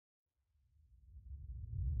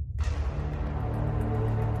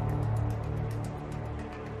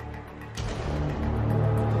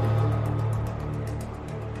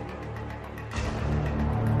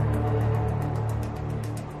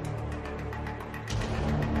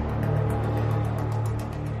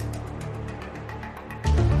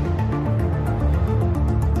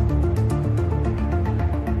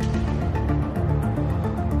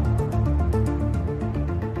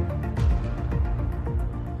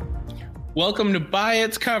Welcome to Buy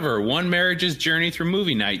Its Cover, one marriage's journey through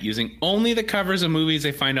movie night using only the covers of movies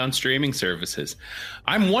they find on streaming services.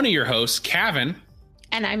 I'm one of your hosts, Cavan.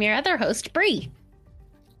 And I'm your other host, Bree.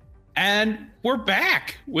 And we're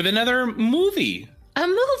back with another movie. A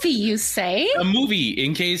movie, you say? A movie,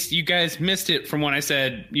 in case you guys missed it from when I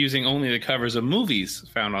said using only the covers of movies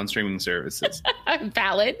found on streaming services.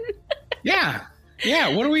 Valid. Yeah.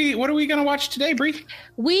 What are we going to watch today, Bree?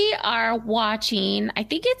 We are watching, I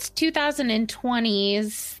think it's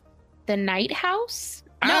 2020's The Night House.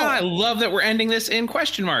 No, I love that we're ending this in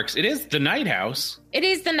question marks. It is The Night House. It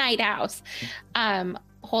is The Night House.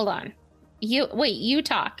 Hold on. You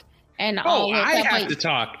talk. And I have to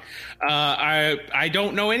talk. I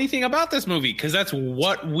don't know anything about this movie because that's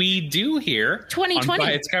what we do here. 2020. On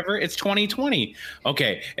Buy Its Cover. It's 2020.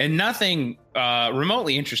 Okay, and nothing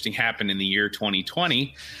remotely interesting happened in the year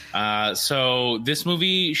 2020. So this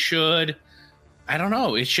movie should, I don't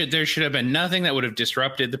know. There should have been nothing that would have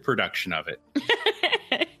disrupted the production of it.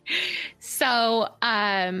 So,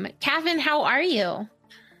 Cavan, how are you?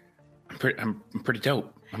 I'm pretty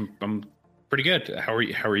dope. I'm pretty good. How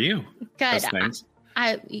are you? Good.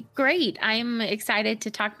 Great. I'm excited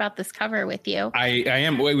to talk about this cover with you. I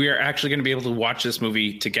am. We are actually going to be able to watch this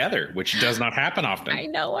movie together, which does not happen often. I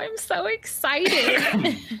know. I'm so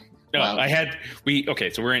excited. I'm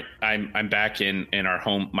back in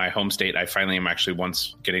my home state. I finally am actually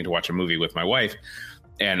once getting to watch a movie with my wife,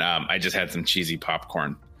 and I just had some cheesy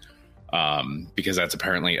popcorn because that's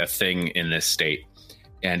apparently a thing in this state,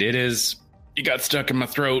 and it got stuck in my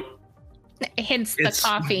throat. Hence the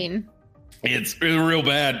coughing. It's real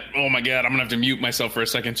bad. Oh my God. I'm going to have to mute myself for a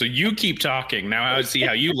second. So you keep talking. Now I see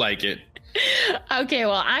how you like it. Okay.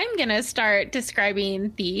 Well, I'm going to start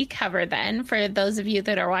describing the cover then. For those of you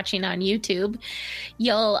that are watching on YouTube,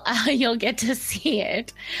 you'll get to see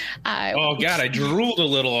it. Oh God. I drooled a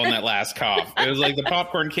little on that last cough. It was like the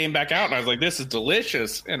popcorn came back out and I was like, this is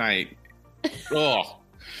delicious. And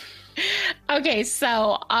Okay,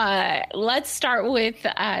 so let's start with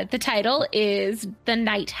the title is The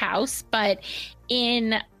Night House, but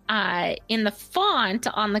in the font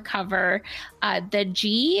on the cover, the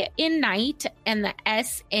G in night and the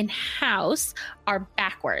S in house are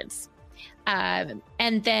backwards.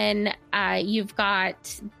 And then you've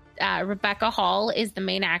got Rebecca Hall is the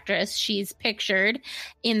main actress. She's pictured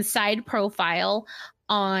in side profile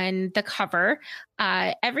on the cover.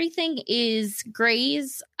 Everything is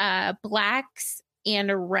grays, blacks,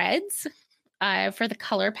 and reds for the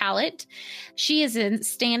color palette. She is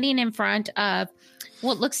standing in front of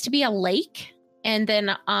what looks to be a lake. And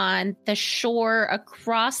then on the shore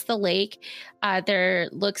across the lake, there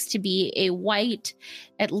looks to be a white,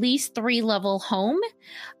 at least 3-level home.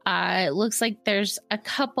 It looks like there's a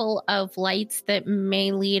couple of lights that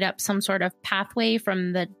may lead up some sort of pathway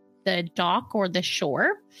from the dock or the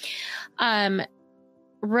shore.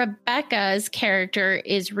 Rebecca's character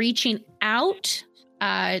is reaching out.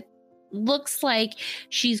 Looks like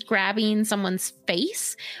she's grabbing someone's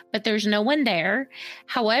face, but there's no one there.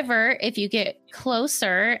 However, if you get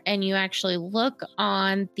closer and you actually look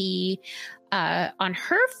on on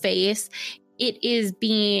her face,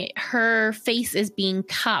 her face is being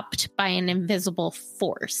cupped by an invisible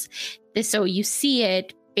force. So you see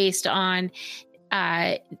it based on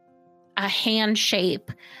a hand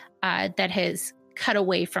shape that has cut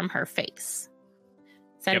away from her face.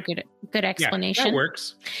 Is that a good explanation? Yeah, that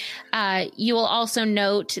works. You will also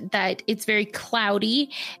note that it's very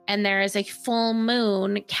cloudy and there is a full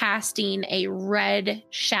moon casting a red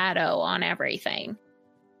shadow on everything.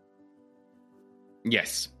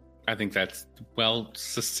 Yes, I think that's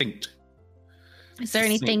succinct. Is there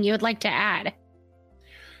anything you would like to add?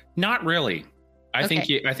 Not really. I think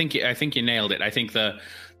you nailed it. I think the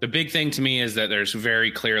big thing to me is that there's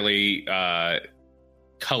very clearly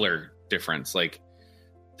color difference,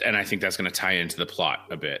 and I think that's going to tie into the plot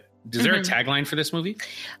a bit. Is there a tagline for this movie?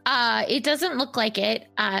 It doesn't look like it.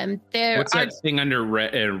 What's that thing under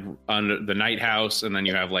the Night House, and then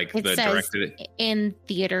you have the directed in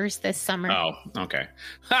theaters this summer? Oh, okay.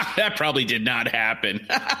 That probably did not happen.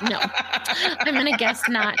 No, I'm gonna guess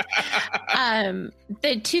not.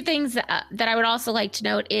 The two things that I would also like to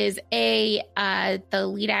note is the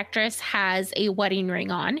lead actress has a wedding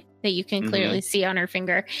ring on that you can clearly see on her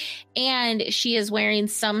finger. And she is wearing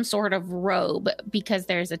some sort of robe because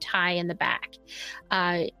there's a tie in the back,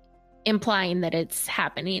 implying that it's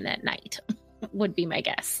happening at night, would be my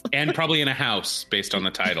guess. And probably in a house based on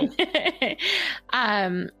the title.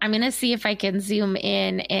 I'm going to see if I can zoom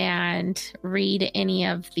in and read any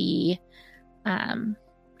of the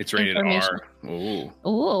it's rated R.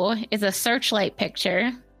 Ooh, it's a searchlight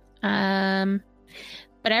picture.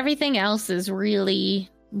 but everything else is really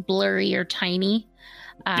blurry or tiny.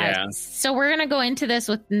 So we're going to go into this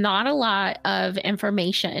with not a lot of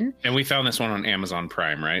information. And we found this one on Amazon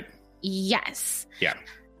Prime, right? Yes. Yeah.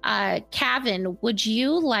 Kevin, would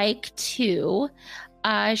you like to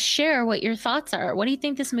share what your thoughts are? What do you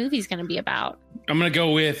think this movie is going to be about? I'm going to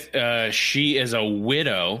go with she is a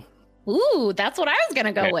widow. Ooh, that's what I was going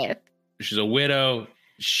to go with. She's a widow.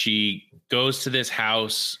 She goes to this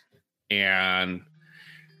house, and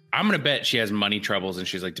I'm going to bet she has money troubles, and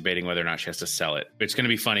she's like debating whether or not she has to sell it. It's going to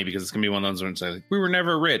be funny because it's going to be one of those ones like, we were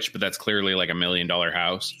never rich, but that's clearly like $1 million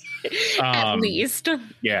house. At least.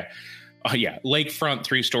 Yeah. Yeah. Lakefront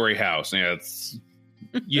 3-story house. Yeah.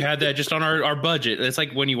 You had that just on our budget. It's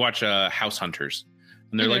like when you watch House Hunters,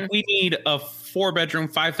 and they're like, we need a 4-bedroom,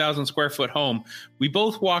 5,000 square foot home. We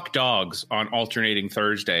both walk dogs on alternating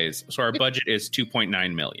Thursdays. So our budget is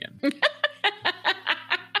 $2.9 million.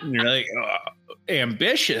 And you're like,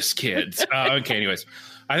 ambitious kids. Okay. Anyways,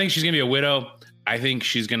 I think she's going to be a widow. I think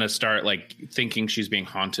she's going to start like thinking she's being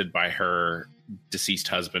haunted by her deceased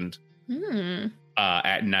husband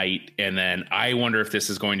at night. And then I wonder if this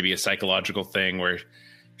is going to be a psychological thing where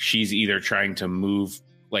she's either trying to move,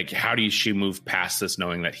 like, how do she move past this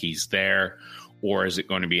knowing that he's there? Or is it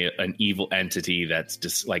going to be an evil entity that's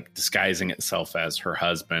just like disguising itself as her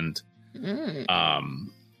husband?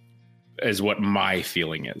 Is what my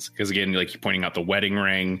feeling is. Because again, like you're pointing out the wedding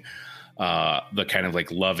ring, the kind of like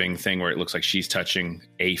loving thing where it looks like she's touching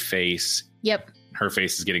a face. Yep. Her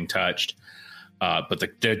face is getting touched. But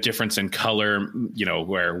the difference in color, you know,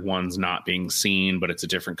 where one's not being seen, but it's a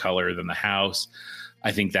different color than the house.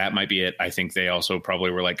 I think that might be it. I think they also probably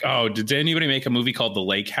were like, oh, did anybody make a movie called The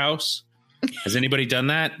Lake House? Has anybody done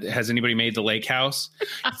that? Has anybody made The Lake House?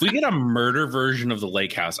 If we get a murder version of The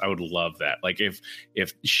Lake House, I would love that. Like if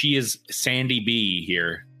she is Sandy B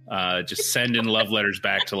here, just send in love letters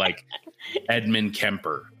back to like Edmund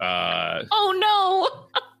Kemper. Oh no.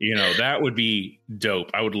 You know, that would be dope.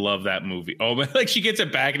 I would love that movie. Oh, but like she gets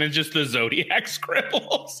it back and it's just the Zodiac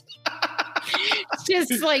scribbles.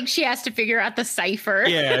 Just like she has to figure out the cipher.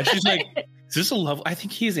 Yeah, she's like, is this a love? I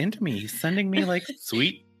think he's into me. He's sending me like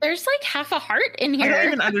sweet. There's like half a heart in here. I don't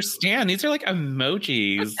even understand. These are like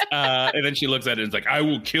emojis. And then she looks at it and is like, I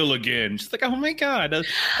will kill again. She's like, oh my God. I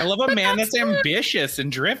love a man that's ambitious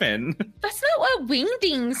and driven. That's not what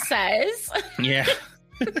Wingding says. Yeah.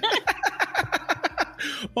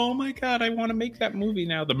 Oh my God. I want to make that movie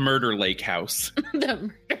now. The Murder Lake House. The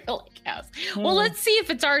Murder Lake House. Well, let's see if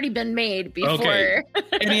it's already been made before. Okay.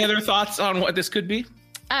 Any other thoughts on what this could be?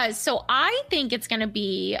 So I think it's going to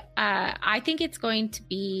be, a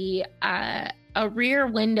Rear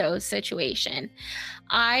Window situation.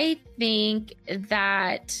 I think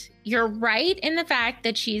that you're right in the fact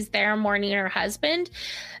that she's there mourning her husband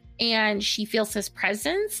and she feels his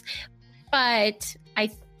presence. But I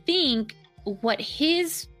think what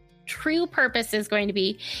his true purpose is going to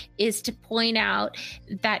be is to point out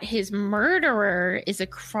that his murderer is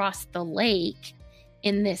across the lake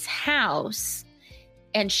in this house.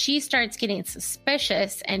 And she starts getting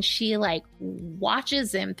suspicious and she like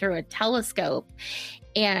watches him through a telescope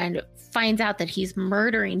and finds out that he's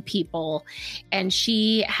murdering people. And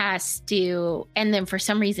she has to, and then for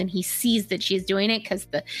some reason he sees that she's doing it because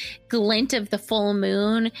the glint of the full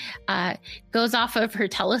moon goes off of her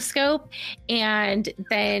telescope. And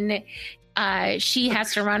then she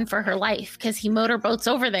has to run for her life because he motorboats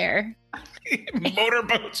over there.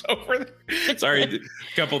 Motorboats over there. Sorry, a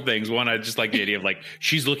couple things. One, I just like the idea of like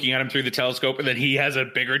she's looking at him through the telescope, and then he has a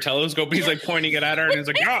bigger telescope, and he's like pointing it at her, and he's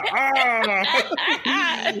like,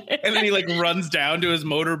 and then he like runs down to his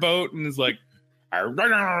motorboat and is like,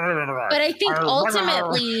 but I think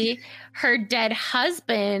ultimately her dead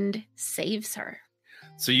husband saves her.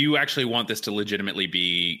 So you actually want this to legitimately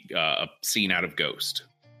be a scene out of Ghost?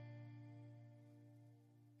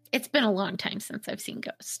 It's been a long time since I've seen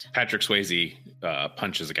Ghost. Patrick Swayze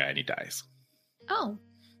punches a guy and he dies. Oh,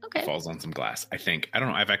 okay. Falls on some glass, I think. I don't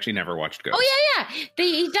know. I've actually never watched Ghost. Oh, yeah.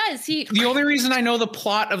 He does. The only reason I know the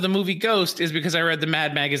plot of the movie Ghost is because I read the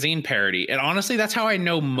Mad Magazine parody. And honestly, that's how I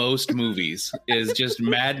know most movies is just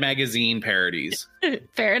Mad Magazine parodies.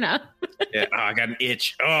 Fair enough. Yeah, I got an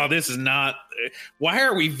itch. Oh, this is not... Why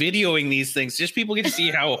are we videoing these things? Just people get to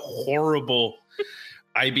see how horrible...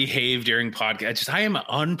 I behave during podcast. I am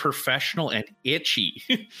unprofessional and itchy.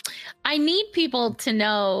 I need people to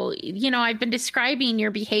know, I've been describing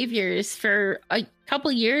your behaviors for a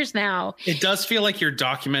couple years now. It does feel like you're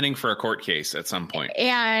documenting for a court case at some point.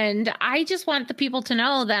 And I just want the people to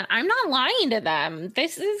know that I'm not lying to them.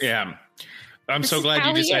 Yeah. I'm so glad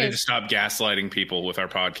you decided to stop gaslighting people with our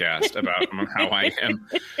podcast about how I am.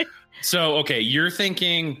 So, okay, you're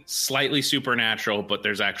thinking slightly supernatural, but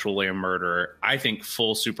there's actually a murderer. I think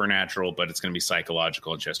full supernatural, but it's going to be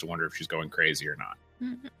psychological, and she has to wonder if she's going crazy or not.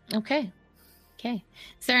 Okay.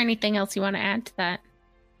 Is there anything else you want to add to that?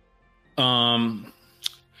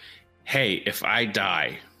 Hey, if I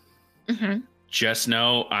die, just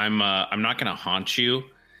know I'm not going to haunt you,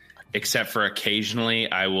 except for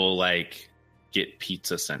occasionally I will like get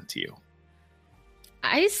pizza sent to you.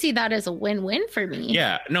 I see that as a win-win for me.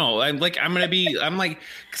 Yeah, no, I'm like,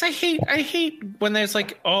 because I hate when there's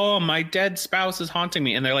like, oh, my dead spouse is haunting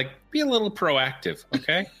me. And they're like, be a little proactive.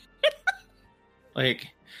 Okay. Like,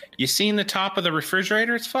 you seen the top of the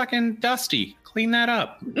refrigerator? It's fucking dusty. Clean that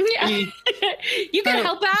up. Yeah. You can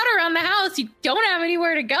help out around the house. You don't have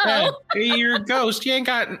anywhere to go. Yeah, you're a ghost. You ain't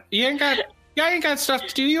got stuff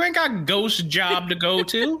to do. You ain't got ghost job to go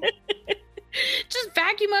to. Just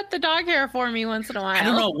vacuum up the dog hair for me once in a while. I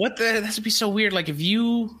don't know that would be so weird. Like if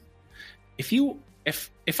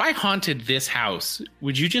I haunted this house,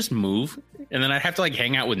 would you just move and then I'd have to like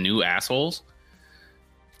hang out with new assholes?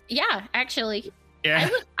 Yeah, actually. Yeah.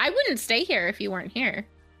 I wouldn't stay here if you weren't here.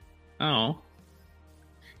 Oh.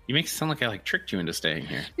 You make it sound like I like tricked you into staying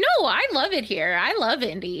here. No, I love it here. I love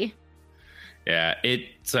Indy. Yeah,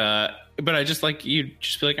 it's but I just like you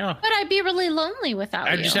just be like, oh. But I'd be really lonely without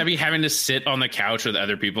you. I'd just be having to sit on the couch with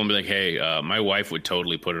other people and be like, hey, my wife would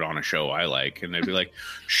totally put it on a show I like. And they'd be like,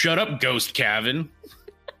 shut up, Ghost Kevin.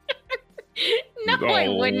 No, I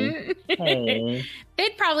wouldn't. Oh.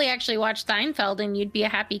 They'd probably actually watch Seinfeld and you'd be a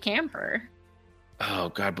happy camper. Oh,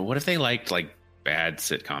 God. But what if they liked like bad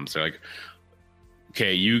sitcoms? They're like,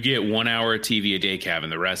 okay, you get 1 hour of TV a day,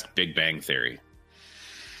 Kevin. The rest, Big Bang Theory.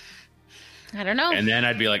 I don't know. And then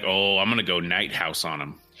I'd be like, oh, I'm going to go Night House on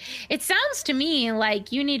them. It sounds to me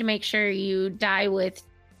like you need to make sure you die with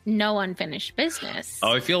no unfinished business.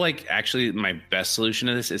 Oh, I feel like actually my best solution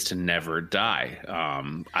to this is to never die.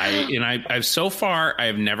 I've so far, I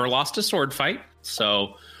have never lost a sword fight.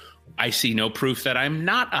 So I see no proof that I'm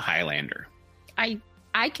not a Highlander. I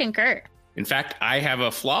concur. In fact, I have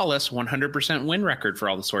a flawless 100% win record for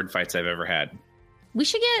all the sword fights I've ever had. We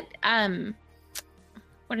should get,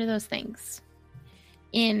 what are those things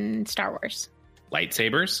in Star Wars?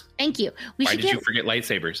 Lightsabers? Thank you. Why did you forget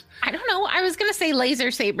lightsabers? I don't know. I was going to say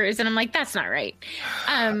laser sabers, and I'm like, that's not right.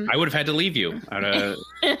 I would have had to leave you.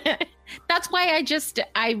 That's why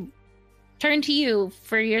I turned to you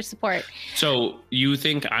for your support. So you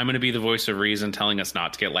think I'm going to be the voice of reason telling us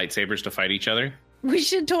not to get lightsabers to fight each other? We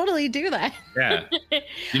should totally do that. Yeah.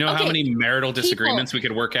 You know how many marital disagreements we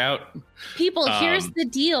could work out? People, here's the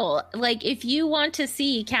deal. Like, if you want to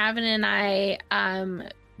see Kevin and I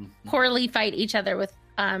poorly fight each other with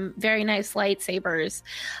very nice lightsabers,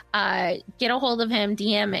 get a hold of him,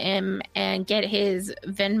 DM him, and get his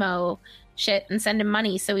Venmo shit and send him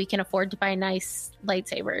money so he can afford to buy nice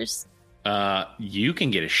lightsabers. You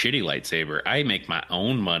can get a shitty lightsaber. I make my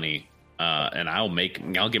own money, and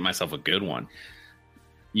I'll get myself a good one.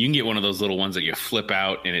 You can get one of those little ones that you flip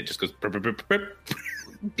out and it just goes. Burp, burp, burp, burp.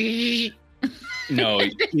 No,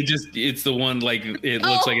 it's the one like it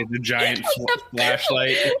looks like it's a giant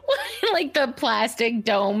flashlight, like the plastic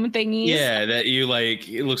dome thingies. Yeah, that you like.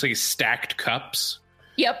 It looks like stacked cups.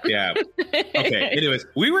 Yep. Yeah. Okay. Anyways,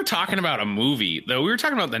 we were talking about a movie, though. We were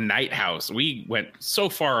talking about The Night House. We went so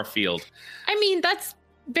far afield. I mean, that's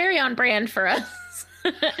very on brand for us.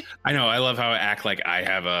 I know. I love how I act like I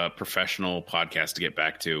have a professional podcast to get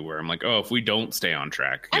back to where I'm like, oh, if we don't stay on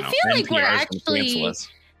track, I feel like we're actually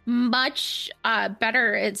much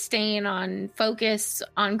better at staying on focus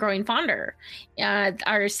on Growing Fonder.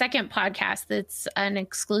 Our second podcast that's an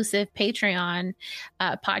exclusive Patreon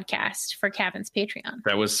podcast for Kevin's Patreon.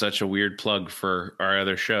 That was such a weird plug for our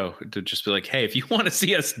other show to just be like, hey, if you want to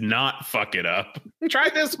see us not fuck it up, try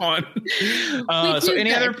this one. So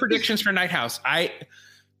any other predictions for Night House?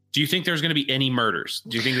 Do you think there's going to be any murders?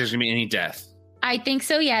 Do you think there's going to be any death? I think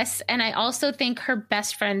so, yes. And I also think her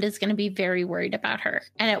best friend is going to be very worried about her.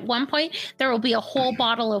 And at one point, there will be a whole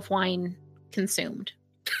bottle of wine consumed.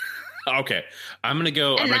 Okay. I'm going to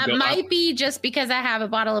go. And that might be just because I have a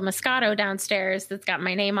bottle of Moscato downstairs that's got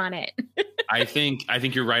my name on it. I think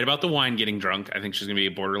you're right about the wine getting drunk. I think she's going to be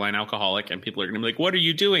a borderline alcoholic and people are going to be like, what are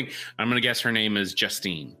you doing? I'm going to guess her name is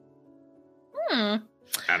Justine. I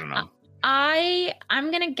don't know. I'm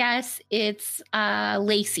going to guess it's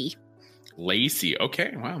Lacey. Lacey.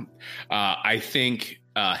 Okay. Wow. I think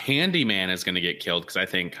Handyman is going to get killed because I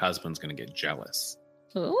think husband's going to get jealous.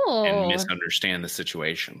 Ooh. And misunderstand the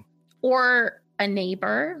situation. Or a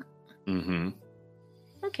neighbor. Mm-hmm.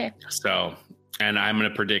 Okay. So, and I'm going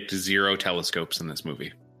to predict 0 telescopes in this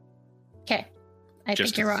movie. Okay. I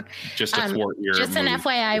think you're wrong. Just to thwart your Just an movie.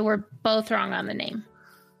 FYI, we're both wrong on the name.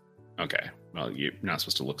 Okay. Well, you're not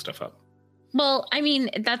supposed to look stuff up. Well, I mean,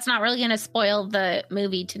 that's not really going to spoil the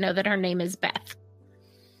movie to know that her name is Beth.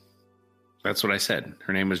 That's what I said.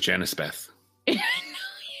 Her name was Janice Beth. No, you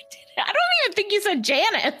didn't. I don't even think you said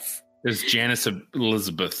Janice. It was Janice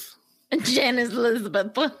Elizabeth. Janice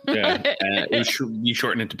Elizabeth. Yeah. You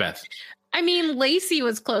shortened it to Beth. I mean, Lacey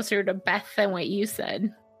was closer to Beth than what you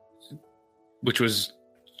said. Which was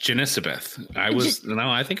Janisabeth.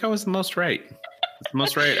 I think I was the most right. The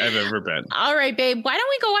most right I've ever been. All right, babe. Why don't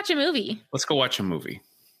we go watch a movie? Let's go watch a movie.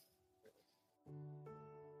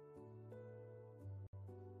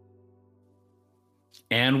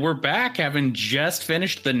 And we're back, having just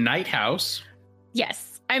finished The Night House.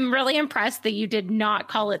 Yes. I'm really impressed that you did not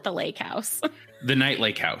call it the Lake House. The Night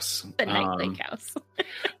Lake House. The Night Lake House.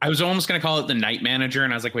 I was almost going to call it The Night Manager,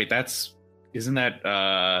 and I was like, wait, isn't that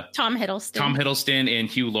Tom Hiddleston? Tom Hiddleston and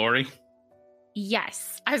Hugh Laurie?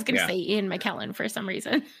 Yes. I was going to say Ian McKellen for some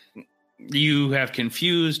reason. You have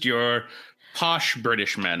confused your posh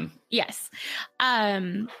British men. Yes.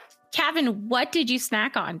 Kevin, what did you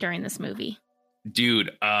snack on during this movie? Dude,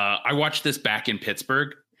 I watched this back in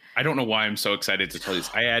Pittsburgh. I don't know why I'm so excited to tell you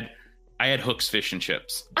this. I had Hook's Fish and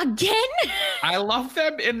Chips. Again? I love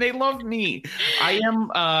them and they love me. I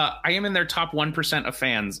am in their top 1% of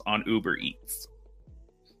fans on Uber Eats.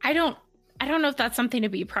 I don't know if that's something to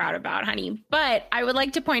be proud about, honey, but I would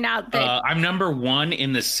like to point out that I'm number 1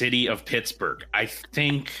 in the city of Pittsburgh. I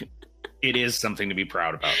think it is something to be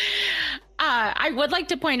proud about. I would like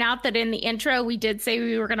to point out that in the intro, we did say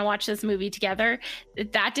we were going to watch this movie together.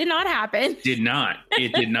 That did not happen. It did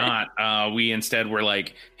not. We instead were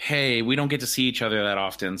like, hey, we don't get to see each other that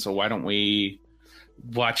often, so why don't we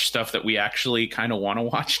watch stuff that we actually kind of want to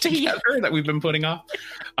watch together that we've been putting off?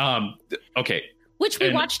 Okay. Which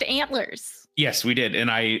we watched Antlers. Yes, we did. And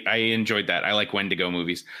I enjoyed that. I like Wendigo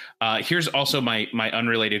movies. Here's also my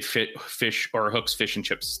unrelated fish or Hook's Fish and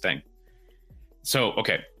Chips thing. So,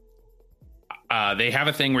 okay. They have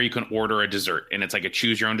a thing where you can order a dessert, and it's like a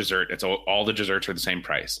choose your own dessert. It's all the desserts are the same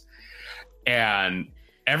price. And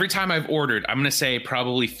every time I've ordered, I'm going to say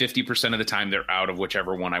probably 50% of the time they're out of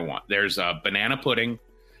whichever one I want. There's a banana pudding,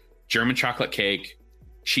 German chocolate cake,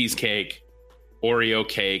 cheesecake, Oreo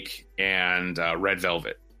cake, and red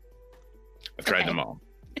velvet. I've tried them all.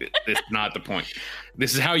 It's not the point.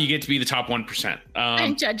 This is how you get to be the top 1%.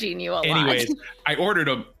 I'm judging you a lot. Anyways, I ordered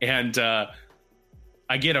them, and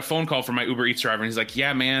I get a phone call from my Uber Eats driver, and he's like,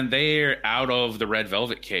 yeah, man, they're out of the red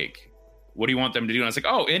velvet cake. What do you want them to do? And I was like,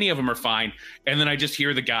 oh, any of them are fine. And then I just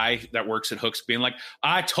hear the guy that works at Hook's being like,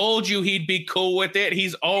 I told you he'd be cool with it.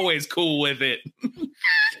 He's always cool with it.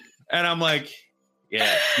 And I'm like,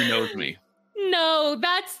 yeah, he knows me. No,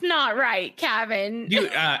 that's not right, Kevin.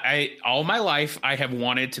 Dude, all my life, I have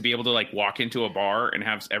wanted to be able to like walk into a bar and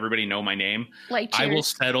have everybody know my name. Like, cheers. I will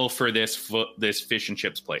settle for this fish and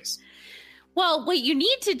chips place. Well, what you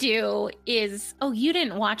need to do is, you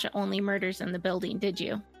didn't watch Only Murders in the Building, did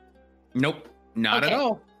you? Nope, not at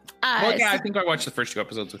all. Well, yeah, I think I watched the first 2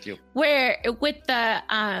 episodes with you. Where with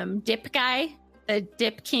the dip guy, the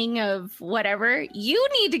dip king of whatever, you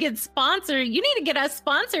need to get sponsored. You need to get us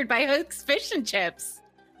sponsored by Hook's Fish and Chips.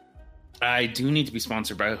 I do need to be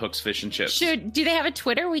sponsored by Hook's Fish and Chips. Do they have a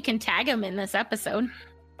Twitter? We can tag them in this episode.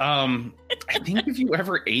 I think if you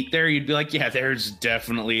ever ate there, you'd be like, yeah, there's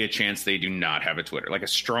definitely a chance they do not have a Twitter. Like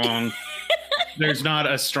there's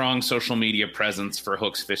not a strong social media presence for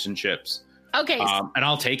Hook's Fish and Chips. Okay. And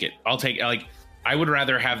I'll take it. I would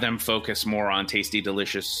rather have them focus more on tasty,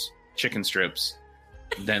 delicious chicken strips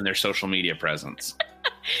than their social media presence.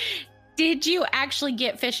 Did you actually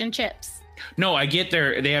get fish and chips? No,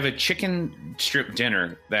 they have a chicken strip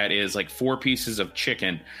dinner that is like 4 pieces of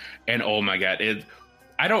chicken. And oh my God,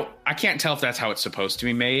 I can't tell if that's how it's supposed to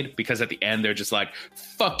be made, because at the end they're just like,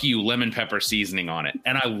 fuck you, lemon pepper seasoning on it.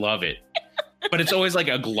 And I love it. But it's always like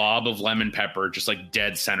a glob of lemon pepper, just like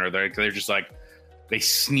dead center. They're just like, they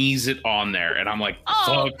sneeze it on there. And I'm like,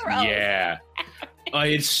 fuck gross. Yeah.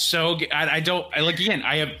 It's so good.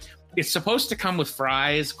 It's supposed to come with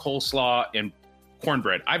fries, coleslaw, and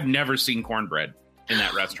cornbread. I've never seen cornbread in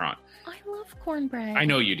that restaurant. I love cornbread. I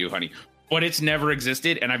know you do, honey. But it's never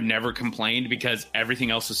existed, and I've never complained because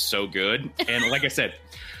everything else is so good. And like I said,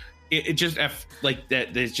 it just like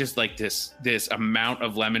that. There's just like this amount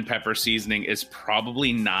of lemon pepper seasoning is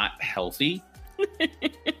probably not healthy,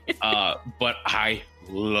 but I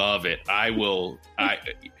love it.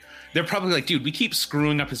 They're probably like, dude, we keep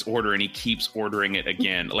screwing up his order, and he keeps ordering it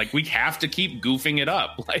again. Like, we have to keep goofing it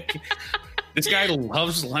up. Like, this guy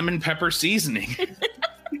loves lemon pepper seasoning.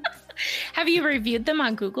 Have you reviewed them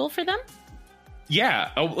on Google for them?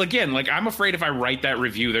 Yeah. Oh, again, like I'm afraid if I write that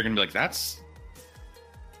review, they're gonna be like, that's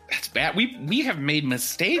bad. We have made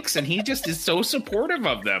mistakes, and he just is so supportive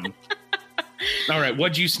of them. All right,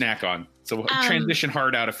 what'd you snack on? So transition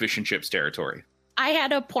hard out of fish and chips territory. I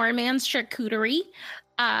had a poor man's charcuterie.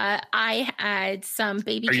 I had some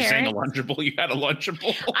baby carrots. Are you saying a Lunchable? You had a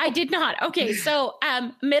Lunchable? I did not. Okay, so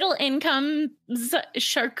middle income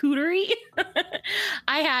charcuterie.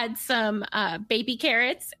 I had some baby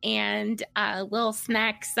carrots and a little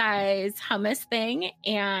snack size hummus thing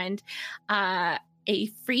and a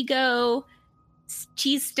Frigo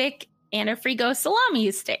cheese stick and a Frigo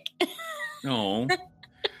salami stick. No,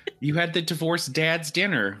 you had the divorced dad's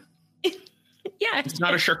dinner. Yeah, it's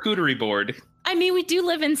not a charcuterie board. I mean, we do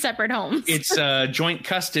live in separate homes. It's a joint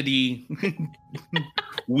custody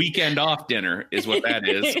weekend off dinner is what that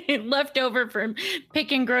is. Left over from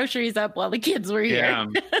picking groceries up while the kids were here. Yeah.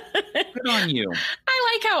 Good on you.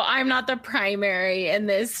 I like how I'm not the primary in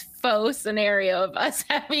this faux scenario of us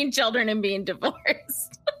having children and being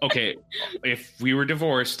divorced. Okay, if we were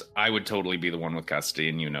divorced, I would totally be the one with custody,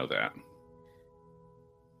 and you know that.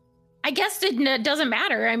 I guess it doesn't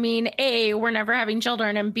matter. I mean, A, we're never having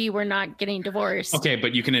children, and B, we're not getting divorced. Okay,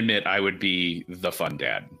 but you can admit I would be the fun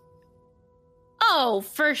dad. Oh,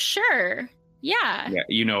 for sure. Yeah. Yeah,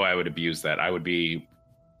 you know I would abuse that. I would be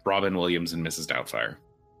Robin Williams and Mrs. Doubtfire.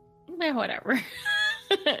 Whatever.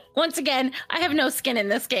 Once again, I have no skin in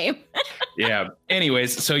this game. Yeah.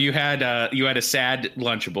 Anyways, so you had a sad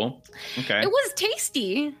Lunchable. Okay. It was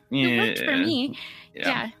tasty. Yeah. It worked for me.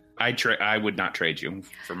 Yeah. I would not trade you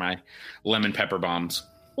for my lemon pepper bombs.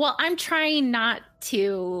 Well, I'm trying not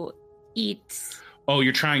to eat. Oh,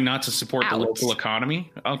 you're trying not to support the local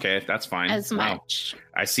economy? Okay, that's fine. As much.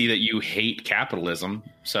 I see that you hate capitalism.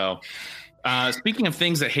 So, speaking of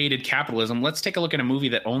things that hated capitalism, let's take a look at a movie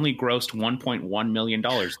that only grossed $1.1 million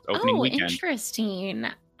opening weekend. Interesting.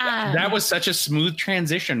 That was such a smooth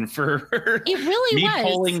transition for it really me was.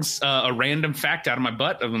 pulling a random fact out of my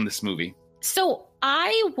butt of this movie. So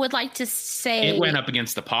I would like to say it went up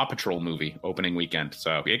against the Paw Patrol movie opening weekend,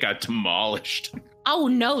 so it got demolished. Oh,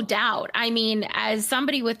 no doubt. I mean, as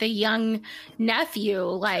somebody with a young nephew,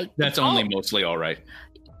 like that's only mostly all right.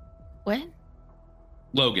 What?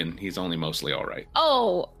 Logan, he's only mostly all right.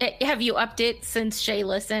 Oh, have you upped it since Shay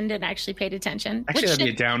listened and actually paid attention? Actually, that'd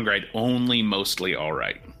be a downgrade. Only mostly all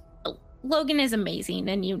right. Logan is amazing,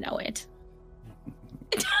 and you know it.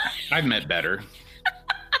 I've met better.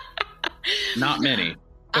 Not many.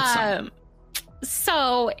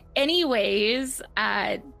 So anyways,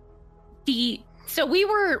 so we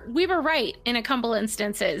were right in a couple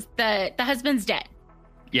instances. The husband's dead.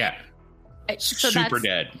 Yeah. So super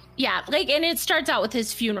dead. Yeah, and it starts out with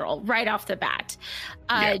his funeral right off the bat.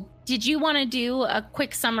 Did you want to do a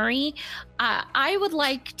quick summary? I would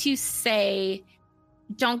like to say,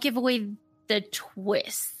 don't give away the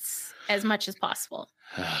twists as much as possible.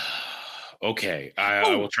 Okay,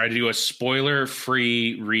 I will try to do a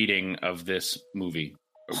spoiler-free reading of this movie.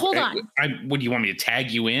 Hold on. What do you want me to tag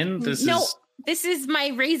you in? This is my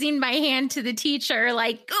raising my hand to the teacher.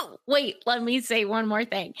 Like, oh, wait, let me say one more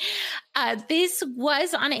thing. This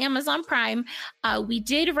was on Amazon Prime. We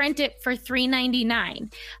did rent it for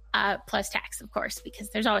 $3.99 plus tax, of course, because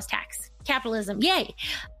there's always tax. Capitalism, yay!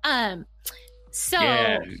 So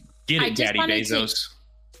yeah, get it, Daddy Bezos.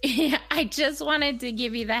 I just wanted to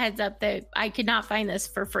give you the heads up that I could not find this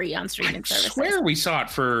for free on streaming services. I swear we saw it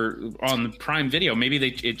on the Prime Video. Maybe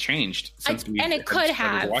it changed since it could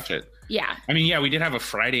have. Watch it. Yeah. I mean, yeah, we did have a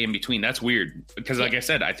Friday in between. That's weird because, like I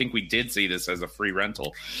said, I think we did see this as a free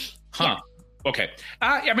rental. Huh. Yeah. Okay.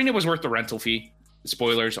 I mean, it was worth the rental fee.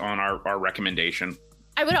 Spoilers on our recommendation.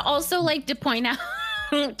 I would also like to point out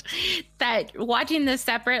that watching this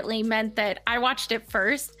separately meant that I watched it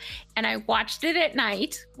first and I watched it at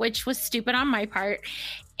night, which was stupid on my part.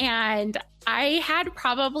 And I had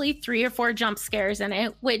probably 3 or 4 jump scares in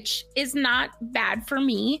it, which is not bad for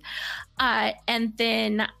me. And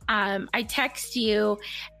then I text you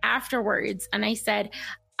afterwards and I said,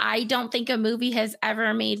 I don't think a movie has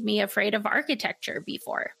ever made me afraid of architecture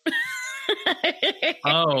before.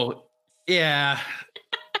 Oh, yeah.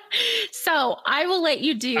 So I will let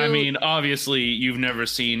you do. I mean, obviously, you've never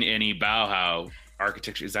seen any Bauhaus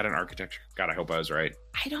architecture. Is that an architecture? God, I hope I was right.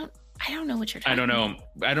 I don't know what you're talking about.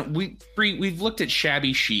 I don't know. We've looked at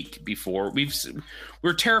shabby chic before.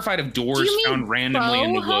 We're terrified of doors found randomly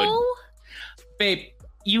in the wood. Babe,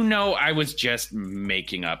 you know I was just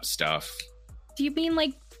making up stuff. Do you mean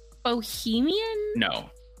like bohemian? No.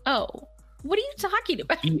 Oh, what are you talking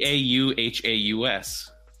about? Bauhaus.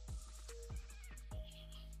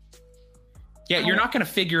 Yeah, you're not going to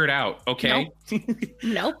figure it out, okay?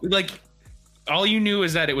 Nope. Like, all you knew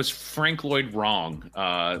is that it was Frank Lloyd Wrong,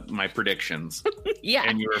 my predictions. Yeah.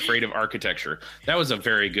 And you were afraid of architecture. That was a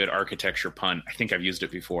very good architecture pun. I think I've used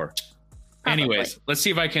it before. Probably. Anyways, let's see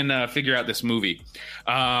if I can figure out this movie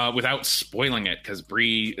without spoiling it, because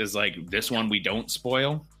Bree is like, this one we don't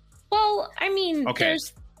spoil. Well, I mean, okay.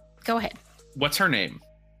 Go ahead. What's her name?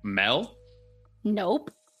 Mel?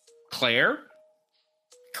 Nope. Claire?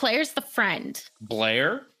 Claire's the friend.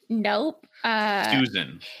 Blair? Nope.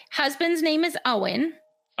 Susan. Husband's name is Owen.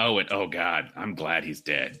 Owen. Oh, God. I'm glad he's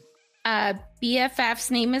dead. BFF's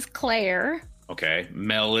name is Claire. Okay.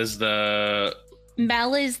 Mel is the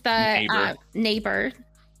neighbor.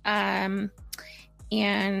 And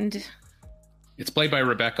it's played by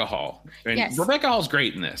Rebecca Hall. And yes. Rebecca Hall's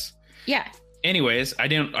great in this. Yeah. Anyways, I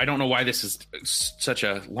don't know why this is such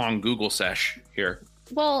a long Google sesh here.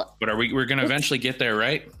 Well, but we're going to eventually get there,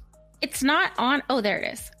 right? It's not on. Oh, there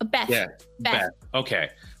it is. Beth. Yeah. Beth. Okay.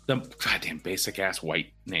 The goddamn basic ass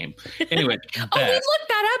white name. Anyway. We looked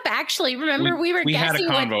that up actually. Remember we had a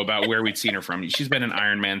convo about where we'd seen her from. She's been in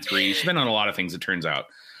Iron Man 3. She's been on a lot of things, it turns out.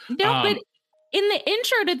 No, but in the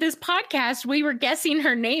intro to this podcast, we were guessing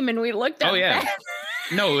her name and we looked up. Oh yeah. Beth.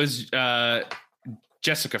 No, it was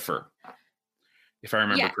Jessica Fur. If I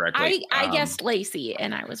remember correctly. I guessed Lacey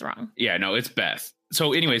and I was wrong. Yeah, no, it's Beth.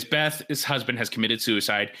 So anyways, Beth's husband has committed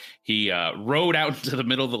suicide. He rode out into the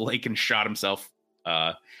middle of the lake and shot himself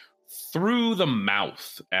through the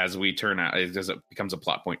mouth, as we turn out, as it becomes a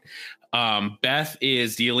plot point. Beth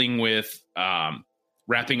is dealing with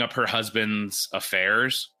wrapping up her husband's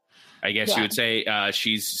affairs. I guess you would say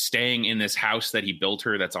she's staying in this house that he built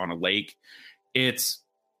her that's on a lake. It's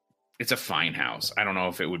a fine house. I don't know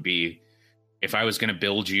if it would be, if I was going to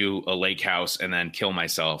build you a lake house and then kill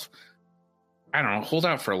myself, I don't know, hold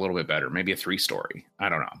out for a little bit better. Maybe a 3-story. I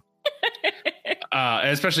don't know.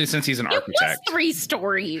 Especially since he's an architect. It was 3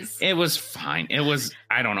 stories. It was fine. It was,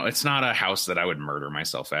 I don't know. It's not a house that I would murder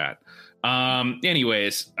myself at.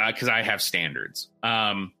 Anyways, because I have standards.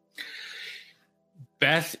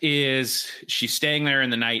 Beth she's staying there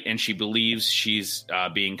in the night and she believes she's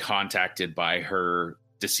being contacted by her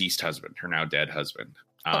deceased husband, her now dead husband.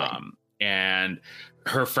 And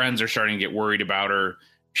her friends are starting to get worried about her.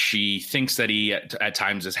 She thinks that he at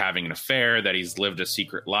times is having an affair, that he's lived a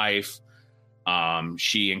secret life.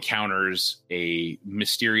 She encounters a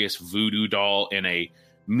mysterious voodoo doll in a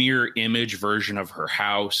mirror image version of her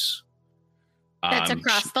house. That's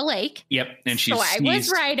across the lake. Yep. And I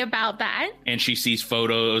was right about that. And she sees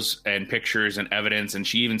photos and pictures and evidence. And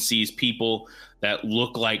she even sees people that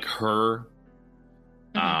look like her.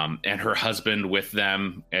 And her husband with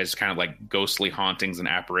them as kind of like ghostly hauntings and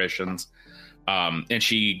apparitions. And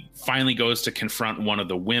she finally goes to confront one of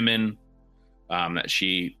the women that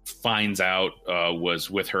she finds out was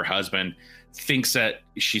with her husband, thinks that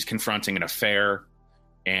she's confronting an affair.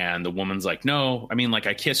 And the woman's like, no, I mean, like,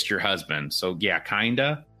 I kissed your husband. So yeah,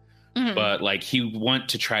 kinda. But like, he went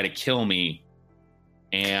to try to kill me.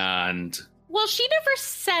 And well, she never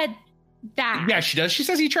said that. Yeah, she does. She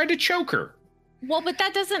says he tried to choke her. Well, but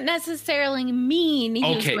that doesn't necessarily mean he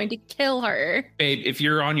was going to kill her. Babe, if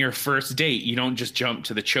you're on your first date, you don't just jump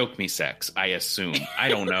to the choke me sex, I assume. I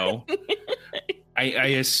don't know. I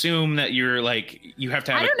assume that you're like, you have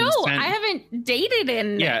to have consent. I haven't dated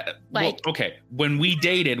in. Yeah. Like, well, okay. When we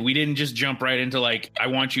dated, we didn't just jump right into like, I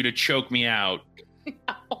want you to choke me out.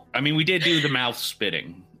 No. I mean, we did do the mouth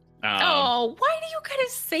spitting. Why do you kind of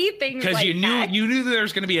say things like that? Because you knew there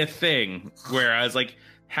was going to be a thing where I was like,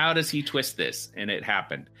 how does he twist this? And it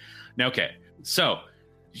happened. Now, okay. So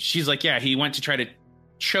she's like, yeah, he went to try to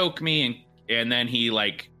choke me. And then he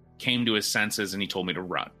like came to his senses and he told me to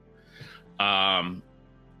run.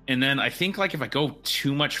 And then I think like if I go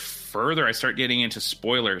too much further, I start getting into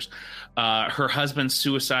spoilers. Her husband's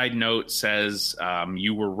suicide note says,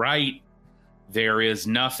 you were right. There is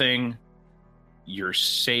nothing. You're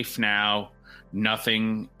safe now.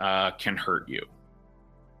 Nothing can hurt you.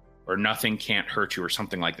 Or nothing can't hurt you or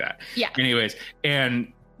something like that. Yeah. Anyways,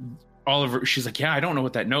 and Oliver, she's like, yeah, I don't know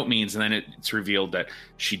what that note means. And then it's revealed that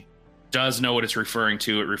she does know what it's referring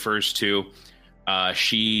to. It refers to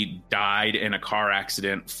she died in a car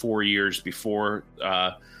accident 4 years before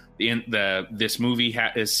this movie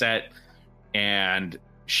is set, and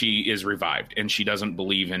she is revived, and she doesn't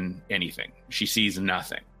believe in anything. She sees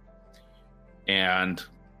nothing, and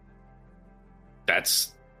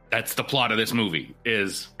that's the plot of this movie,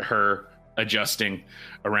 is her adjusting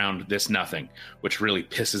around this nothing, which really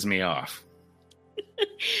pisses me off.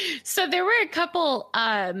 So there were a couple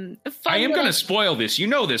I am going to spoil this. You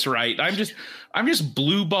know this, right? I'm just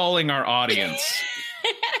blue balling our audience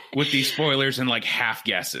with these spoilers and like half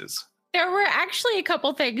guesses. There were actually a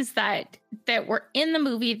couple things that were in the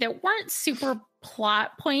movie that weren't super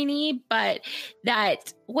plot pointy, but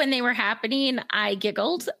that when they were happening, I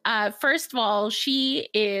giggled. First of all, she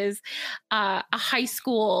is a high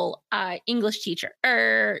school English teacher.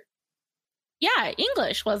 Yeah,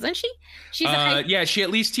 English, wasn't she? She's yeah, she at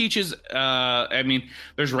least teaches. I mean,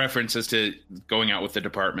 there's references to going out with the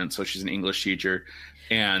department, so she's an English teacher,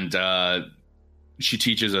 and she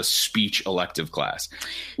teaches a speech elective class,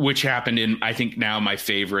 which happened in, I think, now my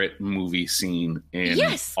favorite movie scene in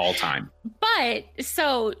all time. But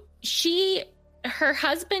so her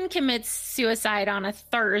husband commits suicide on a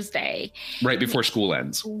Thursday. Right before school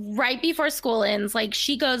ends. Right before school ends. Like,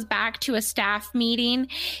 she goes back to a staff meeting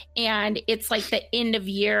and it's like the end of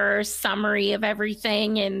year summary of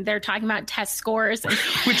everything. And they're talking about test scores.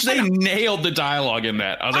 Which they nailed the dialogue in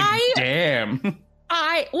that. I was like, damn.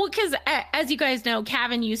 Because as you guys know,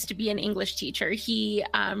 Cavan used to be an English teacher. He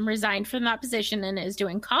resigned from that position and is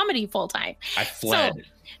doing comedy full time. I fled.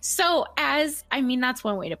 So that's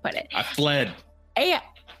one way to put it. I fled.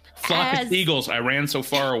 Flock of seagulls. I ran so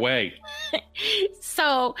far away.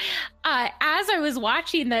 So as I was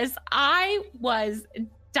watching this, I was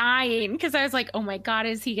dying because I was like, oh my God,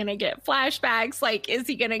 is he going to get flashbacks? Like, is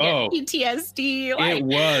he going to get PTSD? Like, it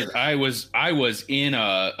was. I was in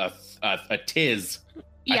a tiz.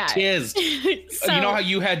 Yeah. A tiz. So, you know how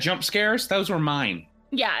you had jump scares? Those were mine.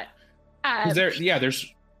 Yeah.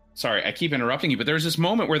 There's sorry, I keep interrupting you, but there's this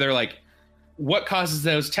moment where they're like, what causes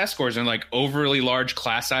those test scores? And like overly large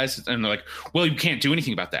class sizes. And they're like, well, you can't do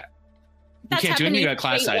anything about that. You can't do anything about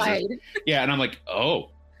class sizes. Yeah. And I'm like,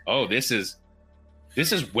 oh, this is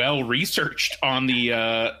well researched on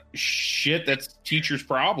the shit that's teachers'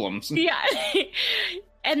 problems. Yeah.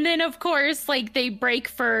 And then, of course, like, they break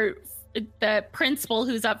for the principal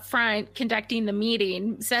who's up front conducting the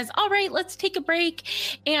meeting, says, all right, let's take a break.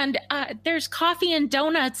 And there's coffee and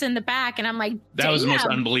donuts in the back. And I'm like, that was the most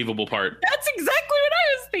unbelievable part. That's exactly what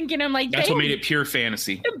I was thinking. I'm like, that's what made it pure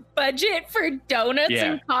fantasy. Budget for donuts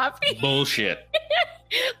and coffee. Bullshit.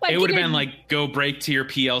 Like, it would have been like, go break to your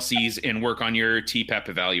PLCs and work on your TPEP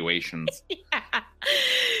evaluations. Yeah.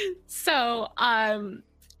 So,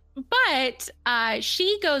 but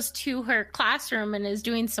she goes to her classroom and is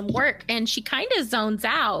doing some work, and she kind of zones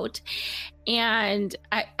out and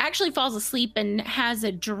actually falls asleep and has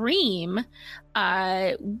a dream,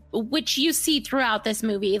 which you see throughout this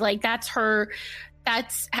movie. Like,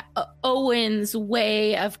 that's Owen's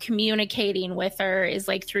way of communicating with her, is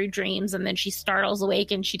like through dreams, and then she startles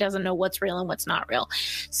awake and she doesn't know what's real and what's not real.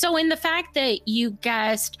 So in the fact that you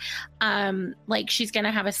guessed like she's going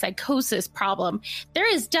to have a psychosis problem, there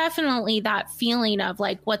is definitely that feeling of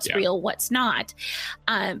like what's real, what's not.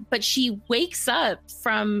 But she wakes up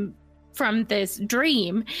from this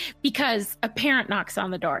dream because a parent knocks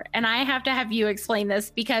on the door. And I have to have you explain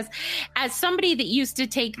this, because as somebody that used to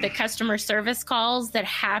take the customer service calls that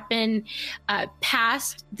happen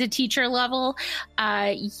past the teacher level,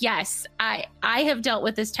 yes, I have dealt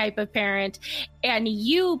with this type of parent, and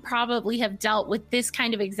you probably have dealt with this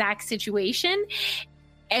kind of exact situation.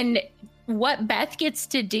 And what Beth gets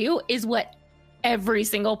to do is what every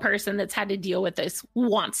single person that's had to deal with this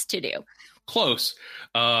wants to do. Close.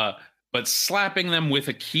 But slapping them with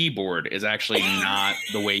a keyboard is actually not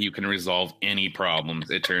the way you can resolve any problems,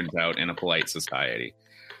 it turns out, in a polite society.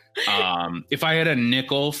 If I had a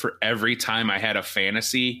nickel for every time I had a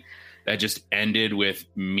fantasy that just ended with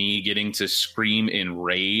me getting to scream in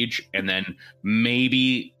rage and then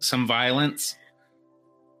maybe some violence,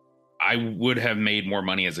 I would have made more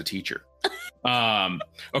money as a teacher.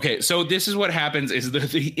 Okay, so this is what happens is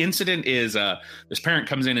the incident is this parent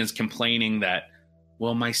comes in and is complaining that,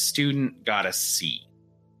 well, my student got a C,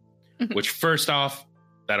 which first off,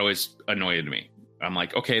 that always annoyed me. I'm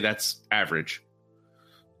like, okay, that's average.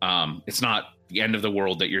 It's not the end of the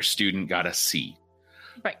world that your student got a C.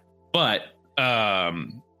 Right. But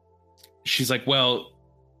she's like, well,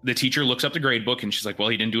 the teacher looks up the grade book and she's like, well,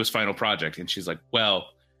 he didn't do his final project. And she's like, well,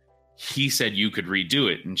 he said you could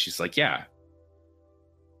redo it. And she's like, yeah.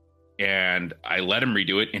 And I let him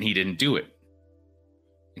redo it and he didn't do it.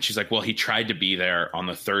 And she's like, well, he tried to be there on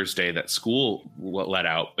the Thursday that school let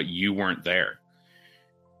out, but you weren't there.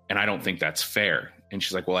 And I don't think that's fair. And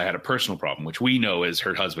she's like, well, I had a personal problem, which we know is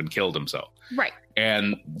her husband killed himself. Right.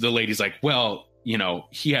 And the lady's like, well, you know,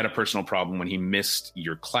 he had a personal problem when he missed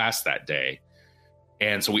your class that day.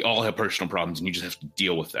 And so we all have personal problems and you just have to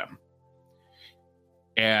deal with them.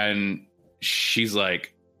 And she's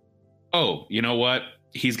like, oh, you know what?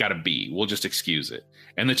 He's got a B. We'll just excuse it.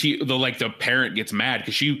 And the parent gets mad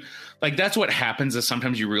because that's what happens is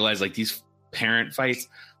sometimes you realize like these parent fights,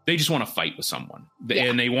 they just want to fight with someone,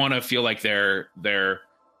 and they want to feel like they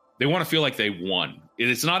want to feel like they won.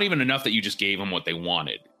 It's not even enough that you just gave them what they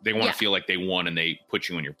wanted. They want to feel like they won and they put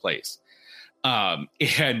you in your place.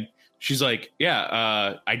 And she's like,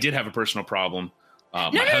 I did have a personal problem. No.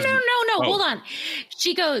 Hold on.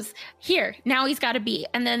 She goes, here, now he's got a B.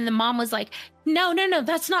 And then the mom was like, no,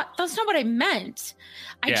 that's not what I meant.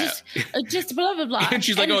 I just blah, blah, blah. And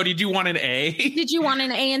she's like, oh, did you want an A? Did you want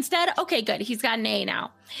an A instead? Okay, good. He's got an A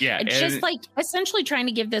now. Yeah. Just like essentially trying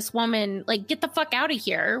to give this woman like, get the fuck out of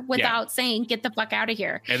here without saying, get the fuck out of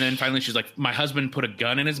here. And then finally she's like, my husband put a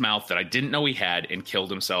gun in his mouth that I didn't know he had and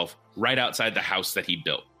killed himself right outside the house that he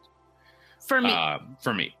built. For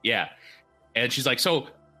me. Yeah. And she's like, so,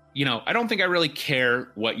 I don't think I really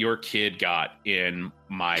care what your kid got in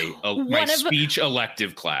my speech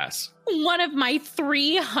elective class. One of my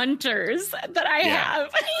 3 hunters that I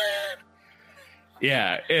have.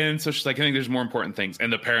 Yeah. And so she's like, I think there's more important things.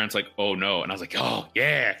 And the parents like, oh no. And I was like, oh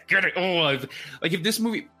yeah, get it. Oh, like if this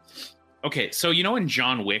movie. Okay, so in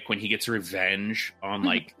John Wick when he gets revenge on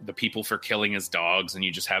like the people for killing his dogs, and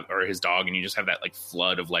you just have his dog, and you just have that like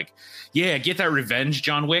flood of like, yeah, get that revenge,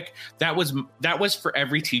 John Wick. That was for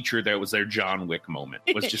every teacher. That was their John Wick moment.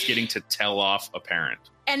 Was just getting to tell off a parent.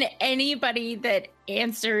 And anybody that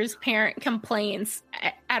answers parent complaints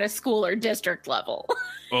at a school or district level.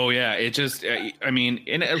 Oh yeah, it just.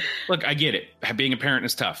 Look, I get it. Being a parent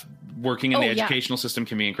is tough. Working in the educational system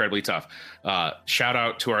can be incredibly tough. Shout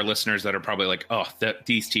out to our listeners that are probably like, oh,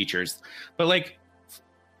 these teachers. But like,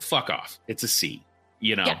 fuck off. It's a C.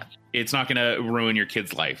 It's not going to ruin your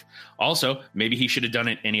kid's life. Also, maybe he should have done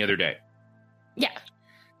it any other day. Yeah.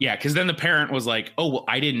 Yeah, because then the parent was like, oh, well,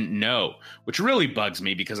 I didn't know, which really bugs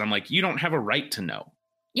me because I'm like, you don't have a right to know.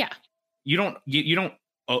 Yeah. You're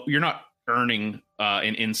not earning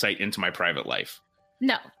an insight into my private life.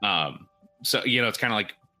 No. So, it's kind of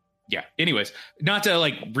like, yeah. Anyways, not to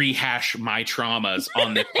like rehash my traumas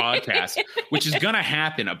on this podcast, which is going to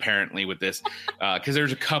happen apparently with this, because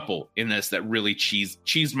there's a couple in this that really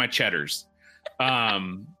cheesed my cheddars.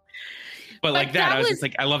 But like that I was just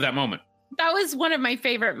like, I love that moment. That was one of my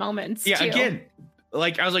favorite moments. Yeah. Too. Again,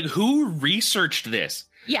 like I was like, who researched this?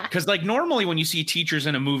 Yeah. Because like normally when you see teachers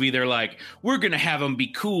in a movie, they're like, we're going to have them be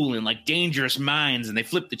cool and like dangerous minds. And they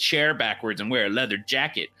flip the chair backwards and wear a leather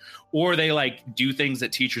jacket. Or they like do things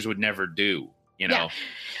that teachers would never do,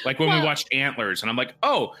 like when we watched Antlers and I'm like,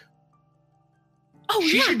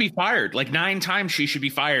 she should be fired. Like 9 times she should be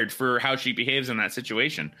fired for how she behaves in that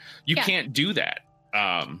situation. You can't do that.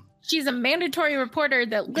 She's a mandatory reporter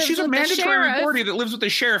that lives with the sheriff. She's a mandatory reporter that lives with the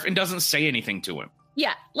sheriff and doesn't say anything to him.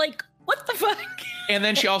 Yeah. Like, what the fuck? And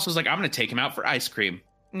then she also is like, I'm going to take him out for ice cream.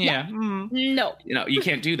 Yeah. No. You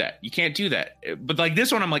can't do that. You can't do that. But like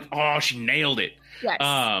this one, I'm like, oh, she nailed it. Yes.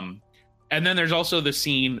 And then there's also the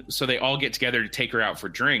scene. So they all get together to take her out for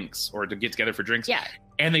drinks or to get together for drinks. Yeah.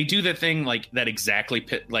 And they do the thing like that exactly.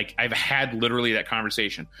 Like I've had literally that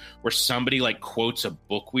conversation where somebody like quotes a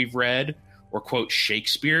book we've read or quotes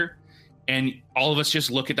Shakespeare. And all of us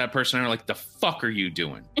just look at that person and are like, the fuck are you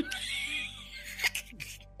doing?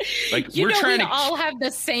 Like we're trying to all have the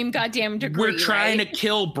same goddamn degree. We're trying to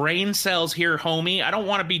kill brain cells here, homie. I don't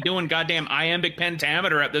want to be doing goddamn iambic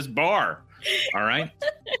pentameter at this bar. All right.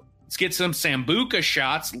 Let's get some Sambuca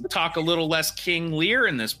shots. Talk a little less King Lear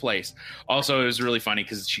in this place. Also, it was really funny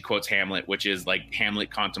because she quotes Hamlet, which is like Hamlet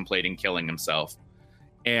contemplating killing himself.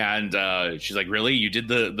 And she's like, really? You did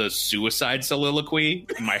the suicide soliloquy?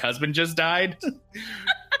 My husband just died?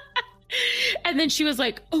 And then she was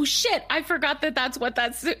like, oh shit, I forgot that's what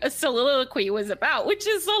that soliloquy was about, which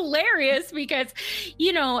is hilarious because,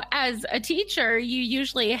 as a teacher, you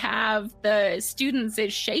usually have the students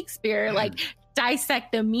as Shakespeare, like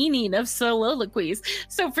dissect the meaning of soliloquies.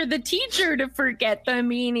 So for the teacher to forget the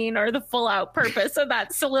meaning or the full out purpose of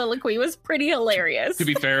that soliloquy was pretty hilarious. To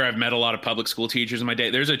be fair, I've met a lot of public school teachers in my day.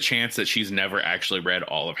 There's a chance that she's never actually read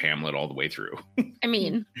all of Hamlet all the way through. I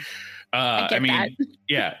mean, that.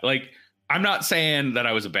 Yeah, like I'm not saying that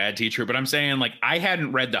I was a bad teacher, but I'm saying like I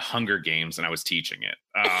hadn't read The Hunger Games and I was teaching it.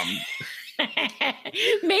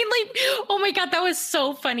 Mainly, oh my god, that was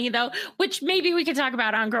so funny though. Which maybe we could talk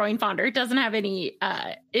about on Growing Fonder. It doesn't have any.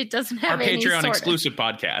 It doesn't have our any Patreon exclusive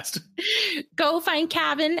podcast. Go find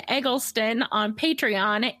Kevin Eggleston on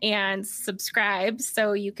Patreon and subscribe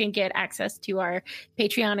so you can get access to our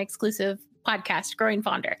Patreon exclusive podcast, Growing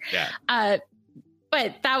Fonder. Yeah.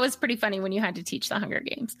 But that was pretty funny when you had to teach The Hunger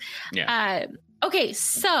Games. Yeah. Okay,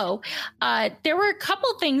 so there were a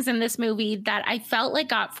couple things in this movie that I felt like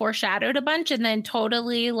got foreshadowed a bunch and then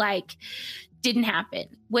totally like didn't happen.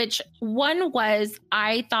 Which one was,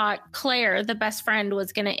 I thought Claire, the best friend,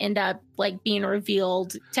 was going to end up like being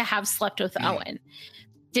revealed to have slept with Owen.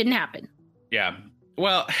 Didn't happen. Yeah.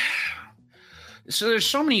 Well, so there's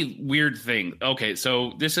so many weird things. Okay,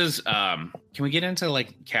 so this is can we get into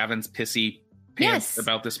like Cavan's pissy pants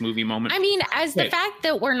about this movie moment? I mean, as the fact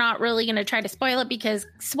that we're not really going to try to spoil it, because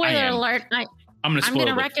spoiler alert, I'm going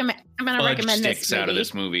to recommend this movie. Out of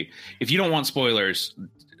this movie. If you don't want spoilers,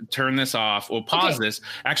 turn this off. We'll pause this.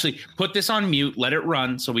 Actually, put this on mute. Let it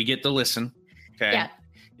run so we get to listen. Okay. Yeah.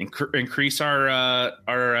 Increase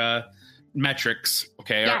our metrics.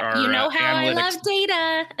 Okay. Yeah, our, you know how analytics. I love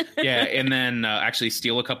data. Yeah, and then actually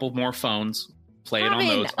steal a couple more phones. Play it on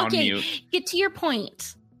those on mute. Get to your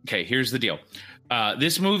point. Okay. Here's the deal.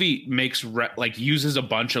 This movie makes uses a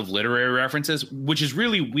bunch of literary references, which is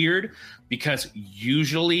really weird because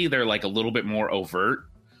usually they're like a little bit more overt.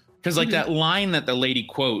 Because like that line that the lady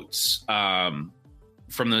quotes from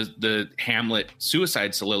the Hamlet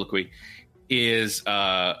suicide soliloquy is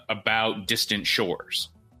about distant shores.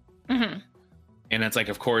 Mm-hmm. And it's like,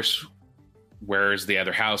 of course, where is the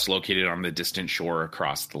other house located on the distant shore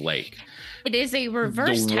across the lake? It is a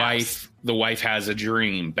reverse house. The wife has a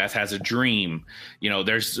dream. Beth has a dream. You know,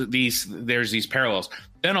 there's these parallels.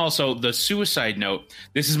 Then also the suicide note.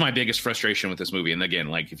 This is my biggest frustration with this movie. And again,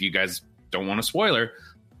 like if you guys don't want a spoiler,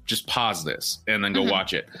 just pause this and then go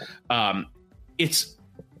watch it.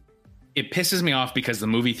 It pisses me off because the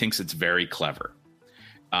movie thinks it's very clever.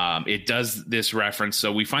 It does this reference.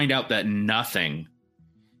 So we find out that nothing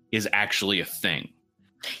is actually a thing.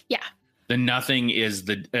 Yeah. The nothing is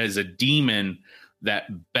a demon that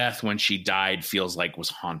Beth, when she died, feels like was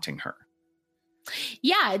haunting her.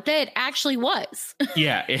 Yeah, that actually was.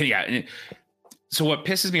 Yeah. So what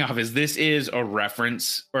pisses me off is this is a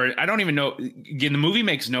reference, or I don't even know. Again, the movie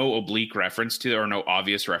makes no oblique reference to, or no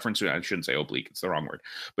obvious reference to, I shouldn't say oblique, it's the wrong word,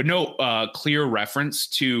 but no clear reference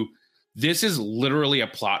to, this is literally a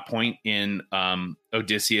plot point in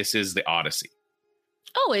Odysseus's The Odyssey.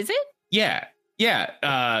 Oh, is it? Yeah.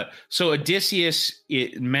 Yeah. So Odysseus,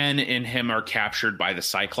 men and him are captured by the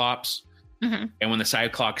Cyclops. Mm-hmm. And when the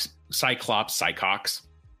Cyclops,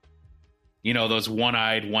 you know, those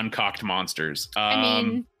one-eyed, one-cocked monsters. I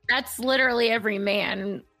mean, that's literally every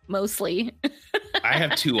man, mostly. I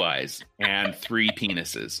have 2 eyes and 3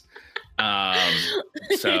 penises.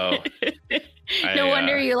 So no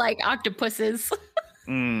wonder you like octopuses.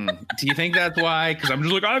 Do you think that's why? Because I'm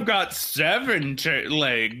just like, I've got 7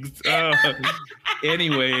 legs.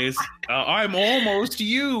 Anyways, I'm almost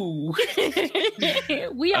you.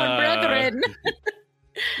 We are brethren.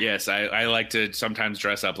 Yes, I like to sometimes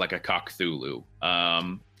dress up like a Cthulhu.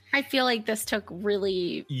 I feel like this took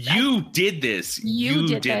really... You did this. You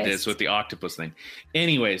did this with the octopus thing.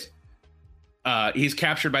 Anyways, he's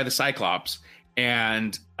captured by the Cyclops,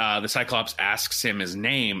 and the Cyclops asks him his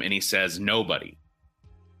name, and he says, nobody.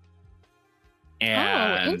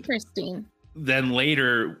 And interesting. Then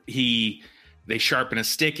later, they sharpen a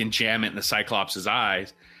stick and jam it in the Cyclops'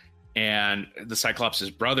 eyes, and the Cyclops'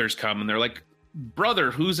 brothers come, and they're like, brother,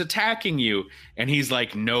 who's attacking you? And he's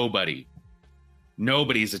like, nobody's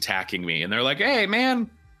attacking me. And they're like, hey man,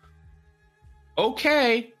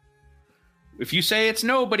 okay, if you say it's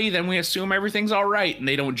nobody, then we assume everything's all right, and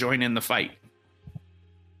they don't join in the fight.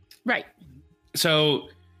 Right. So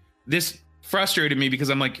this frustrated me because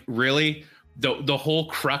I'm like, really, the whole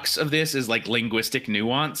crux of this is like linguistic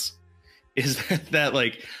nuance. Is that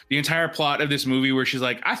like the entire plot of this movie where she's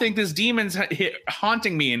like, I think this demon's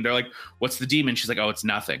haunting me. And they're like, what's the demon? She's like, oh, it's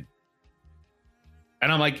nothing.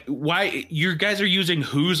 And I'm like, why? You guys are using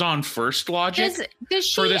who's on first logic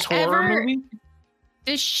for this horror movie?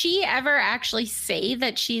 Does she ever actually say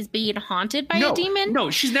that she's being haunted by a demon? No,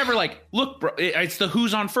 she's never like, look, bro, it's the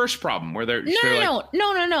who's on first problem where they're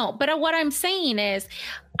No. But what I'm saying is,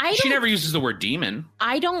 she never uses the word demon.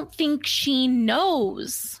 I don't think she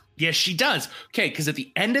knows. Yes, she does. Okay, because at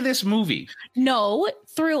the end of this movie... No,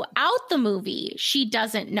 throughout the movie, she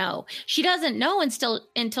doesn't know. She doesn't know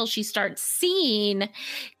until she starts seeing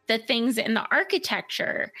the things in the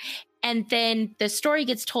architecture. And then the story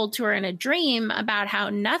gets told to her in a dream about how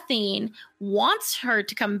nothing wants her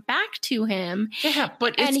to come back to him. Yeah,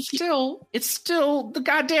 but it's still the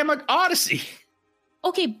goddamn Odyssey.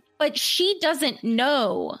 Okay, but she doesn't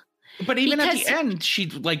know. But even at the end, she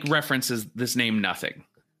like references this name Nothing.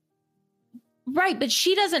 Right, but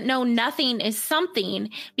she doesn't know nothing is something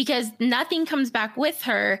because nothing comes back with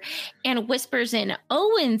her and whispers in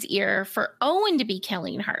Owen's ear for Owen to be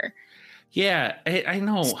killing her. Yeah, I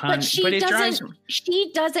know, hon, But she but it drives. doesn't.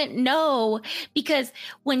 She doesn't know, because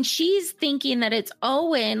when she's thinking that it's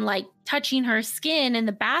Owen, like touching her skin in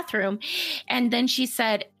the bathroom, and then she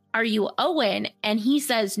said, "Are you Owen?" and he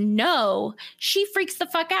says no, she freaks the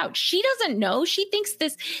fuck out. She doesn't know. She thinks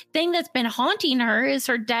this thing that's been haunting her is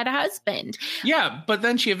her dead husband. Yeah, but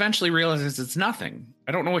then she eventually realizes it's nothing.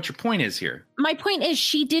 I don't know what your point is here. My point is,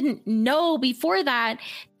 she didn't know before that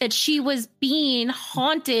she was being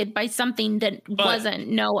haunted by something that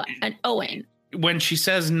wasn't an Owen. When she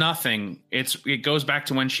says nothing, it goes back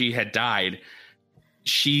to when she had died.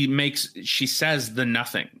 She says the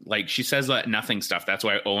nothing, like she says that nothing stuff. That's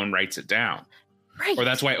why Owen writes it down. Right. Or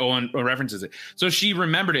that's why Owen references it. So she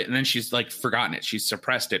remembered it, and then she's like forgotten it. She's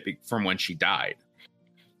suppressed it from when she died.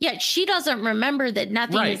 Yet she doesn't remember that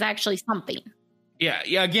nothing is actually something.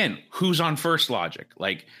 Yeah. Again, who's on first logic?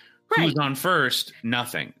 Like, who's on first?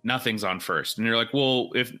 Nothing. Nothing's on first. And you're like,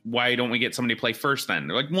 well, why don't we get somebody to play first then?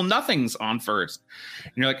 They're like, well, nothing's on first.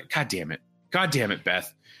 And you're like, God damn it,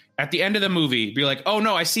 Beth. At the end of the movie, be like, oh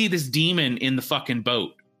no, I see this demon in the fucking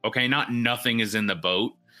boat. Okay, not nothing is in the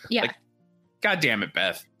boat. Yeah. Like, God damn it,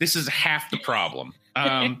 Beth. This is half the problem.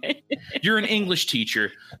 You're an English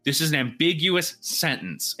teacher. This is an ambiguous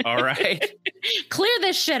sentence. All right. Clear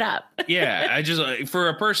this shit up. Yeah. I just, for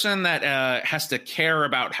a person that has to care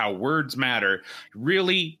about how words matter,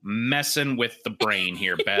 really messing with the brain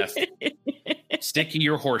here, Beth. Stick to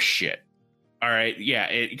your horse shit. All right.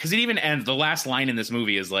 Yeah. Because it even ends. The last line in this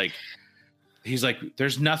movie is like, he's like,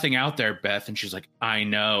 there's nothing out there, Beth. And she's like, I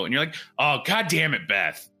know. And you're like, oh, God damn it,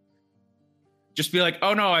 Beth. Just be like,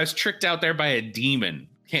 oh no, I was tricked out there by a demon.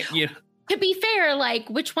 Can't you? To be fair, like,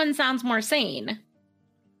 which one sounds more sane?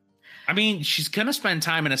 I mean, she's gonna spend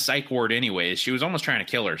time in a psych ward anyways. She was almost trying to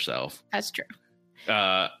kill herself. That's true.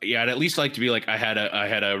 Yeah, I'd at least like to be like, I had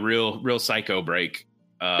a real psycho break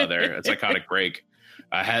there, a psychotic break.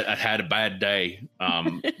 I had a bad day.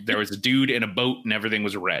 There was a dude in a boat and everything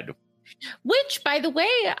was red. Which, by the way,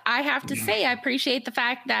 I have to say, I appreciate the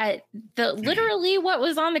fact that literally what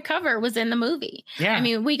was on the cover was in the movie. Yeah. I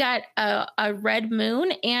mean, we got a red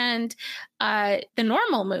moon and the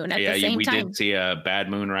normal moon at the same time. Yeah, we did see a bad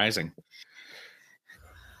moon rising.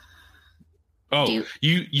 Oh,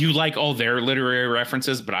 you like all their literary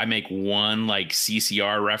references, but I make one like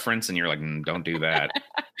CCR reference and you're like, don't do that.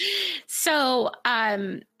 So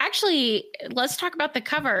actually, let's talk about the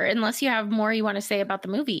cover, unless you have more you want to say about the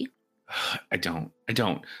movie. I don't.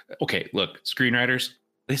 Okay, look, screenwriters,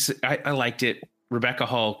 I liked it. Rebecca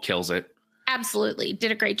Hall kills it. Absolutely.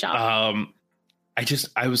 Did a great job.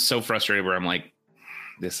 I was so frustrated where I'm like,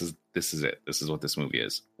 this is it. This is what this movie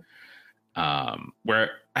is. Where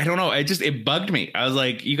I don't know, it bugged me. I was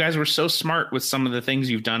like, you guys were so smart with some of the things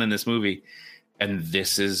you've done in this movie, and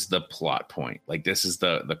this is the plot point. Like, this is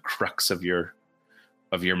the crux of your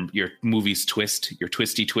movie's twist. Your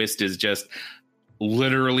twisty twist is just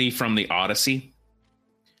literally from the Odyssey.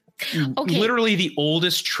 Okay. Literally the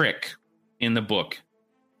oldest trick in the book,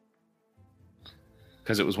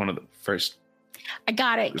 because it was one of the first. I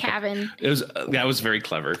got it, Kevin. That was very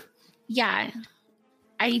clever. Yeah.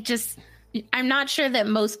 I'm not sure that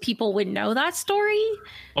most people would know that story.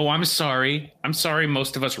 Oh, I'm sorry.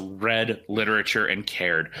 Most of us read literature and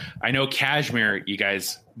cared. I know Kashmir, you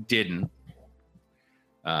guys didn't,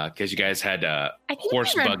 because you guys had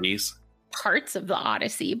horse buggies. Parts of the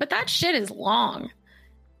Odyssey, but that shit is long.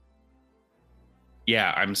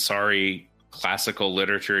 Yeah, I'm sorry. Classical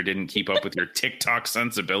literature didn't keep up with your TikTok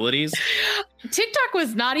sensibilities. TikTok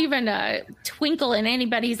was not even a twinkle in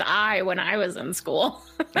anybody's eye when I was in school.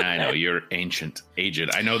 I know, you're aged.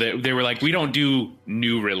 I know that they were like, we don't do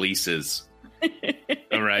new releases.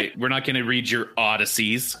 All right, we're not going to read your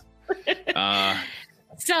Odysseys.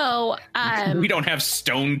 So we don't have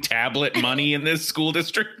stone tablet money in this school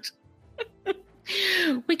district.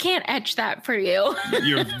 We can't etch that for you.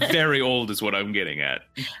 You're very old is what I'm getting at.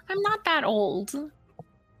 I'm not that old.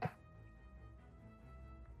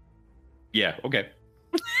 Yeah, okay.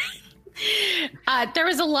 There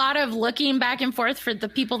was a lot of looking back and forth for the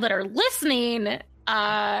people that are listening.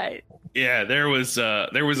 Yeah, there was a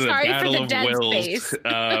battle of wills.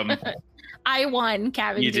 I won,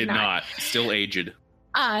 Kevin. You did not. Still aged.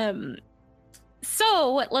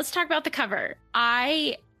 So let's talk about the cover.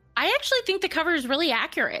 I actually think the cover is really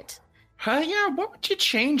accurate. Yeah, what would you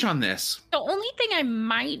change on this? The only thing I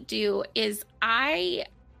might do is I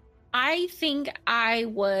think I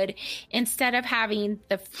would, instead of having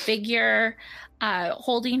the figure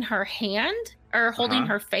holding her hand or holding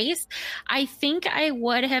her face, I think I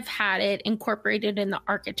would have had it incorporated in the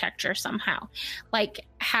architecture somehow. Like,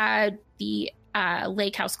 had the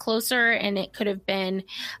lake house closer, and it could have been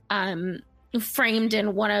framed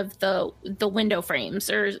in one of the window frames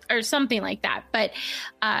or something like that. But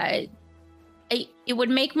it would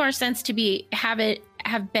make more sense to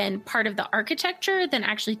have been part of the architecture than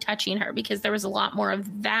actually touching her, because there was a lot more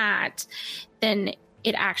of that than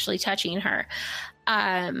it actually touching her.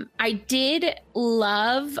 I did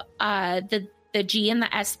love the G and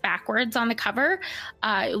the S backwards on the cover.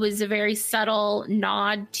 It was a very subtle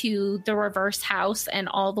nod to the reverse house and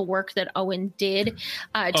all the work that Owen did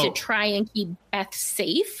to try and keep Beth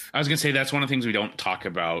safe. I was going to say, that's one of the things we don't talk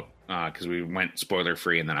about because we went spoiler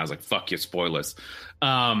free, and then I was like, fuck you, spoilers.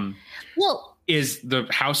 Is the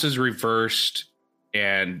house is reversed,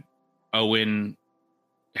 and Owen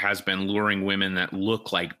has been luring women that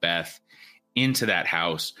look like Beth into that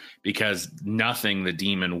house because nothing, the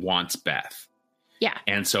demon, wants Beth. Yeah.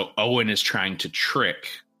 And so Owen is trying to trick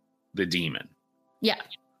the demon. Yeah.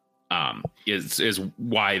 Is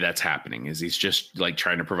why that's happening, is he's just like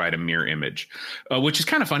trying to provide a mirror image, which is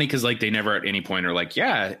kind of funny because like they never at any point are like,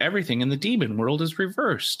 yeah, everything in the demon world is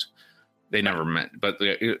reversed. They never meant, but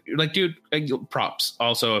like, dude, props.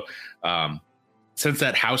 Also, since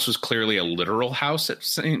that house was clearly a literal house,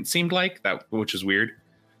 it seemed like that, which is weird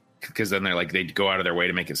because then they're like, they'd go out of their way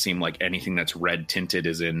to make it seem like anything that's red tinted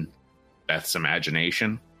is in Beth's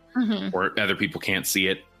imagination, or other people can't see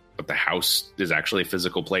it, but the house is actually a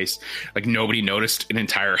physical place. Like nobody noticed an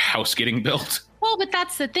entire house getting built. Well, but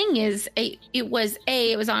that's the thing is it was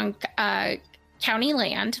on county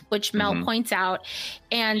land, which Mel points out,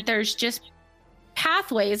 and there's just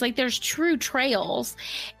pathways, like there's true trails,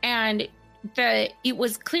 and it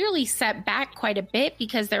was clearly set back quite a bit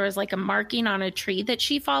because there was like a marking on a tree that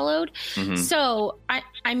she followed. So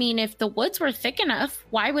I mean, if the woods were thick enough,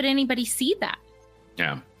 why would anybody see that?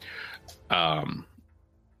 Yeah. I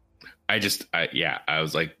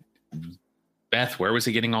was like, Beth, where was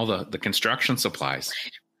he getting all the construction supplies?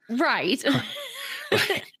 Right.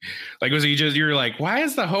 like was he just, you're like, why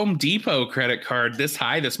is the Home Depot credit card this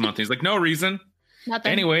high this month? He's like, no reason.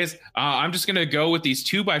 Nothing. Anyways, I'm just gonna go with these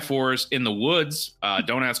 2x4s in the woods.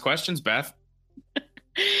 Don't ask questions, Beth.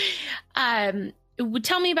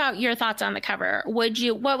 Tell me about your thoughts on the cover.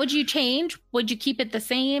 What would you change? Would you keep it the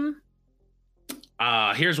same?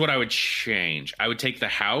 Here's what I would change. I would take the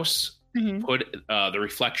house, put the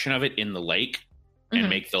reflection of it in the lake, and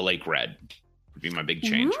make the lake red. Would be my big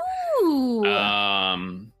change. Ooh.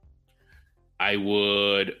 I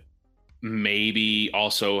would maybe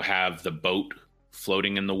also have the boat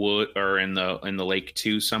floating in the wood or in the lake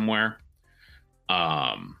too somewhere.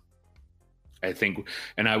 I think,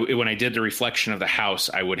 and when I did the reflection of the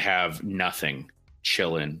house, I would have nothing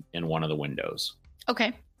chilling in one of the windows.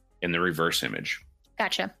 Okay. In the reverse image.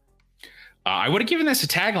 Gotcha. I would have given this a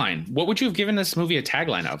tagline. What would you have given this movie a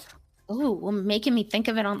tagline of? Ooh, well, making me think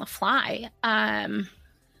of it on the fly.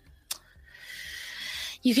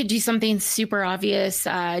 You could do something super obvious.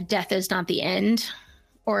 Death is not the end,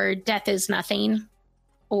 or death is nothing,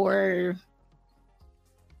 or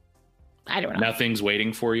I don't know. Nothing's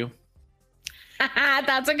waiting for you.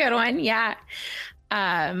 That's a good one. Yeah.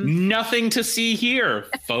 Nothing to see here,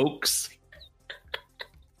 folks.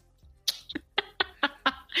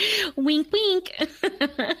 Wink, wink.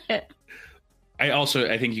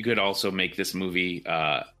 I think you could also make this movie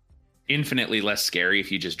infinitely less scary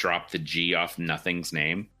if you just drop the G off nothing's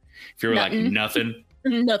name. If you were like nothing.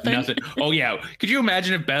 Oh yeah. Could you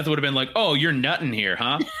imagine if Beth would have been like, oh, you're nutting here,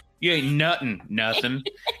 huh? You ain't nothing.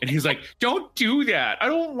 And he's like, don't do that. I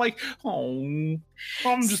don't like, oh,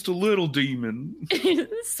 I'm just a little demon.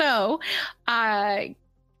 So,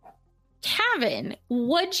 Kevin,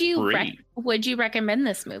 would you recommend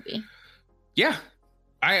this movie? Yeah,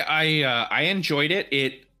 I enjoyed it.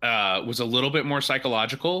 It was a little bit more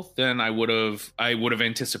psychological than I would have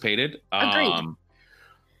anticipated. Agreed.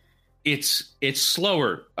 It's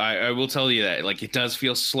slower. I will tell you that. Like, it does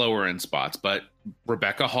feel slower in spots, but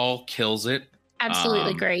Rebecca Hall kills it.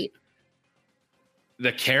 Absolutely great.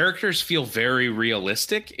 The characters feel very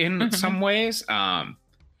realistic in some ways.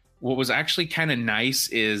 What was actually kind of nice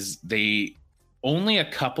is they only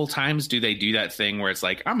a couple times do they do that thing where it's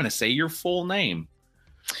like, I'm going to say your full name.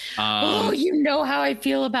 You know how I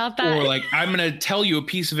feel about that. Or like, I'm going to tell you a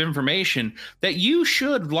piece of information that you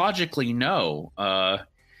should logically know.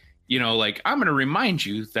 Like, I'm going to remind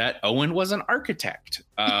you that Owen was an architect.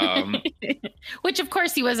 Which, of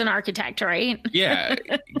course, he was an architect, right? Yeah.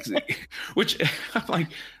 Which, I'm like,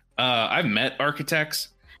 I've met architects.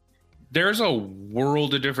 There's a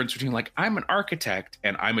world of difference between, like, I'm an architect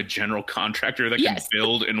and I'm a general contractor that can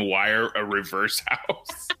build and wire a reverse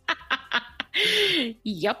house.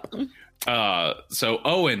 Yep. So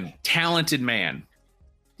Owen, talented man.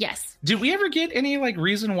 Yes. Did we ever get any like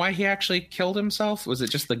reason why he actually killed himself? Was it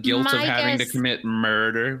just the guilt of having to commit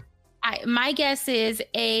murder? My guess is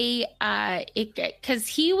because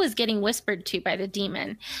he was getting whispered to by the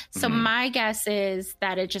demon. So my guess is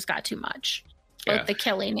that it just got too much, both the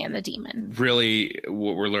killing and the demon. Really,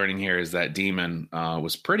 what we're learning here is that demon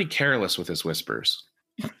was pretty careless with his whispers.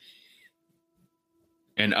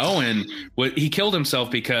 And Owen, he killed himself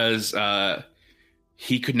because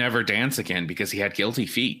he could never dance again because he had guilty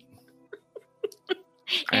feet.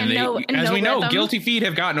 And as we know, guilty feet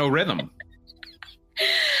have got no rhythm.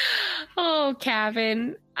 Oh,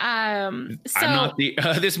 Kevin.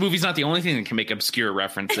 This movie's not the only thing that can make obscure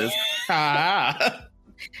references.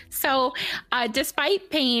 So, despite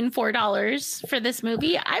paying $4 for this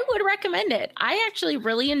movie, I would recommend it. I actually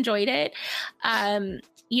really enjoyed it.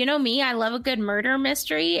 You know me, I love a good murder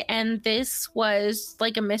mystery, and this was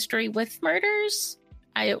like a mystery with murders.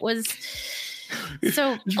 It was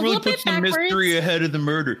so this really puts the mystery ahead of the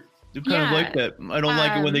murder. I kind of like that. I don't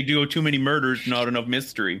like it when they do too many murders, not enough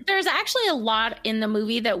mystery. There's actually a lot in the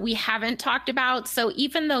movie that we haven't talked about. So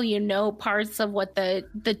even though you know parts of what the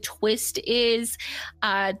twist is,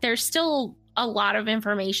 there's still a lot of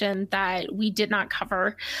information that we did not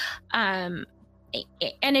cover. And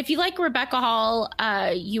if you like Rebecca Hall,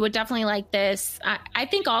 you would definitely like this. I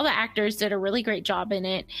think all the actors did a really great job in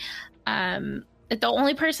it. The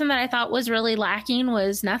only person that I thought was really lacking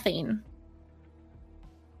was Nothing.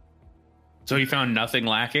 So you found nothing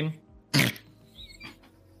lacking?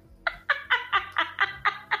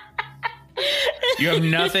 You have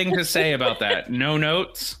nothing to say about that? No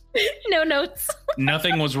notes? No notes.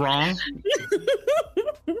 Nothing was wrong?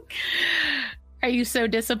 Are you so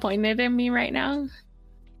disappointed in me right now?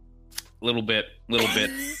 Little bit. I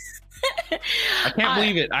can't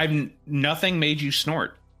believe it. Nothing made you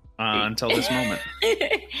snort until this moment.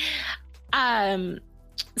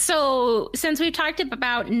 So since we've talked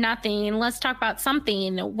about Nothing, let's talk about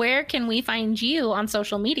something. Where can we find you on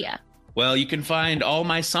social media? Well, you can find all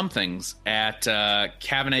my somethings at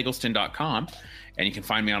KavinEggleston.com. And you can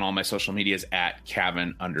find me on all my social medias at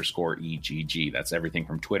Kavin_EGG. That's everything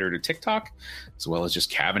from Twitter to TikTok, as well as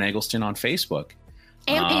just Kavin Eggleston on Facebook.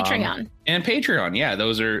 And Patreon. And Patreon. Yeah,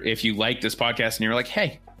 those are, if you like this podcast and you're like,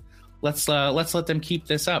 hey, let's let them keep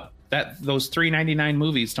this up. Those $3.99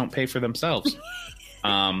 movies don't pay for themselves.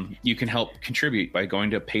 You can help contribute by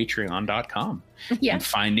going to patreon.com and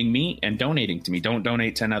finding me and donating to me. Don't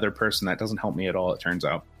donate to another person. That doesn't help me at all, it turns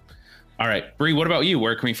out. All right, Bree, what about you?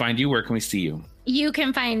 Where can we find you? Where can we see you? You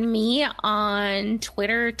can find me on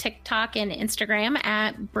Twitter, TikTok, and Instagram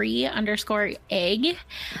at Bree_egg.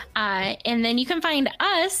 And then you can find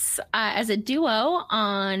us as a duo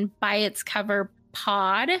on By Its Cover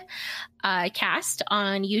Pod cast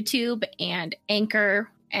on YouTube and Anchor.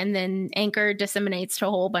 And then Anchor disseminates to a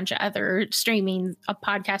whole bunch of other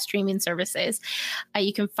podcast streaming services.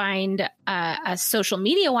 You can find us social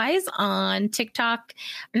media wise on Twitter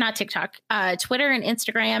and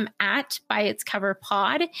Instagram at By Its Cover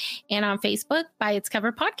Pod, and on Facebook By Its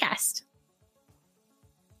Cover Podcast.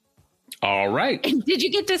 All right. Did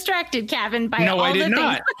you get distracted, Kevin? No, I did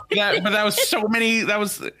not. But that was so many. That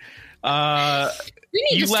was. We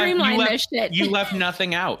need to streamline this shit. You left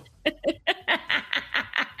nothing out.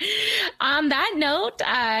 On that note,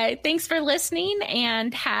 thanks for listening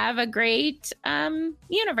and have a great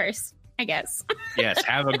universe, I guess. Yes,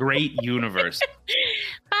 have a great universe.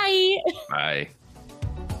 Bye. Bye.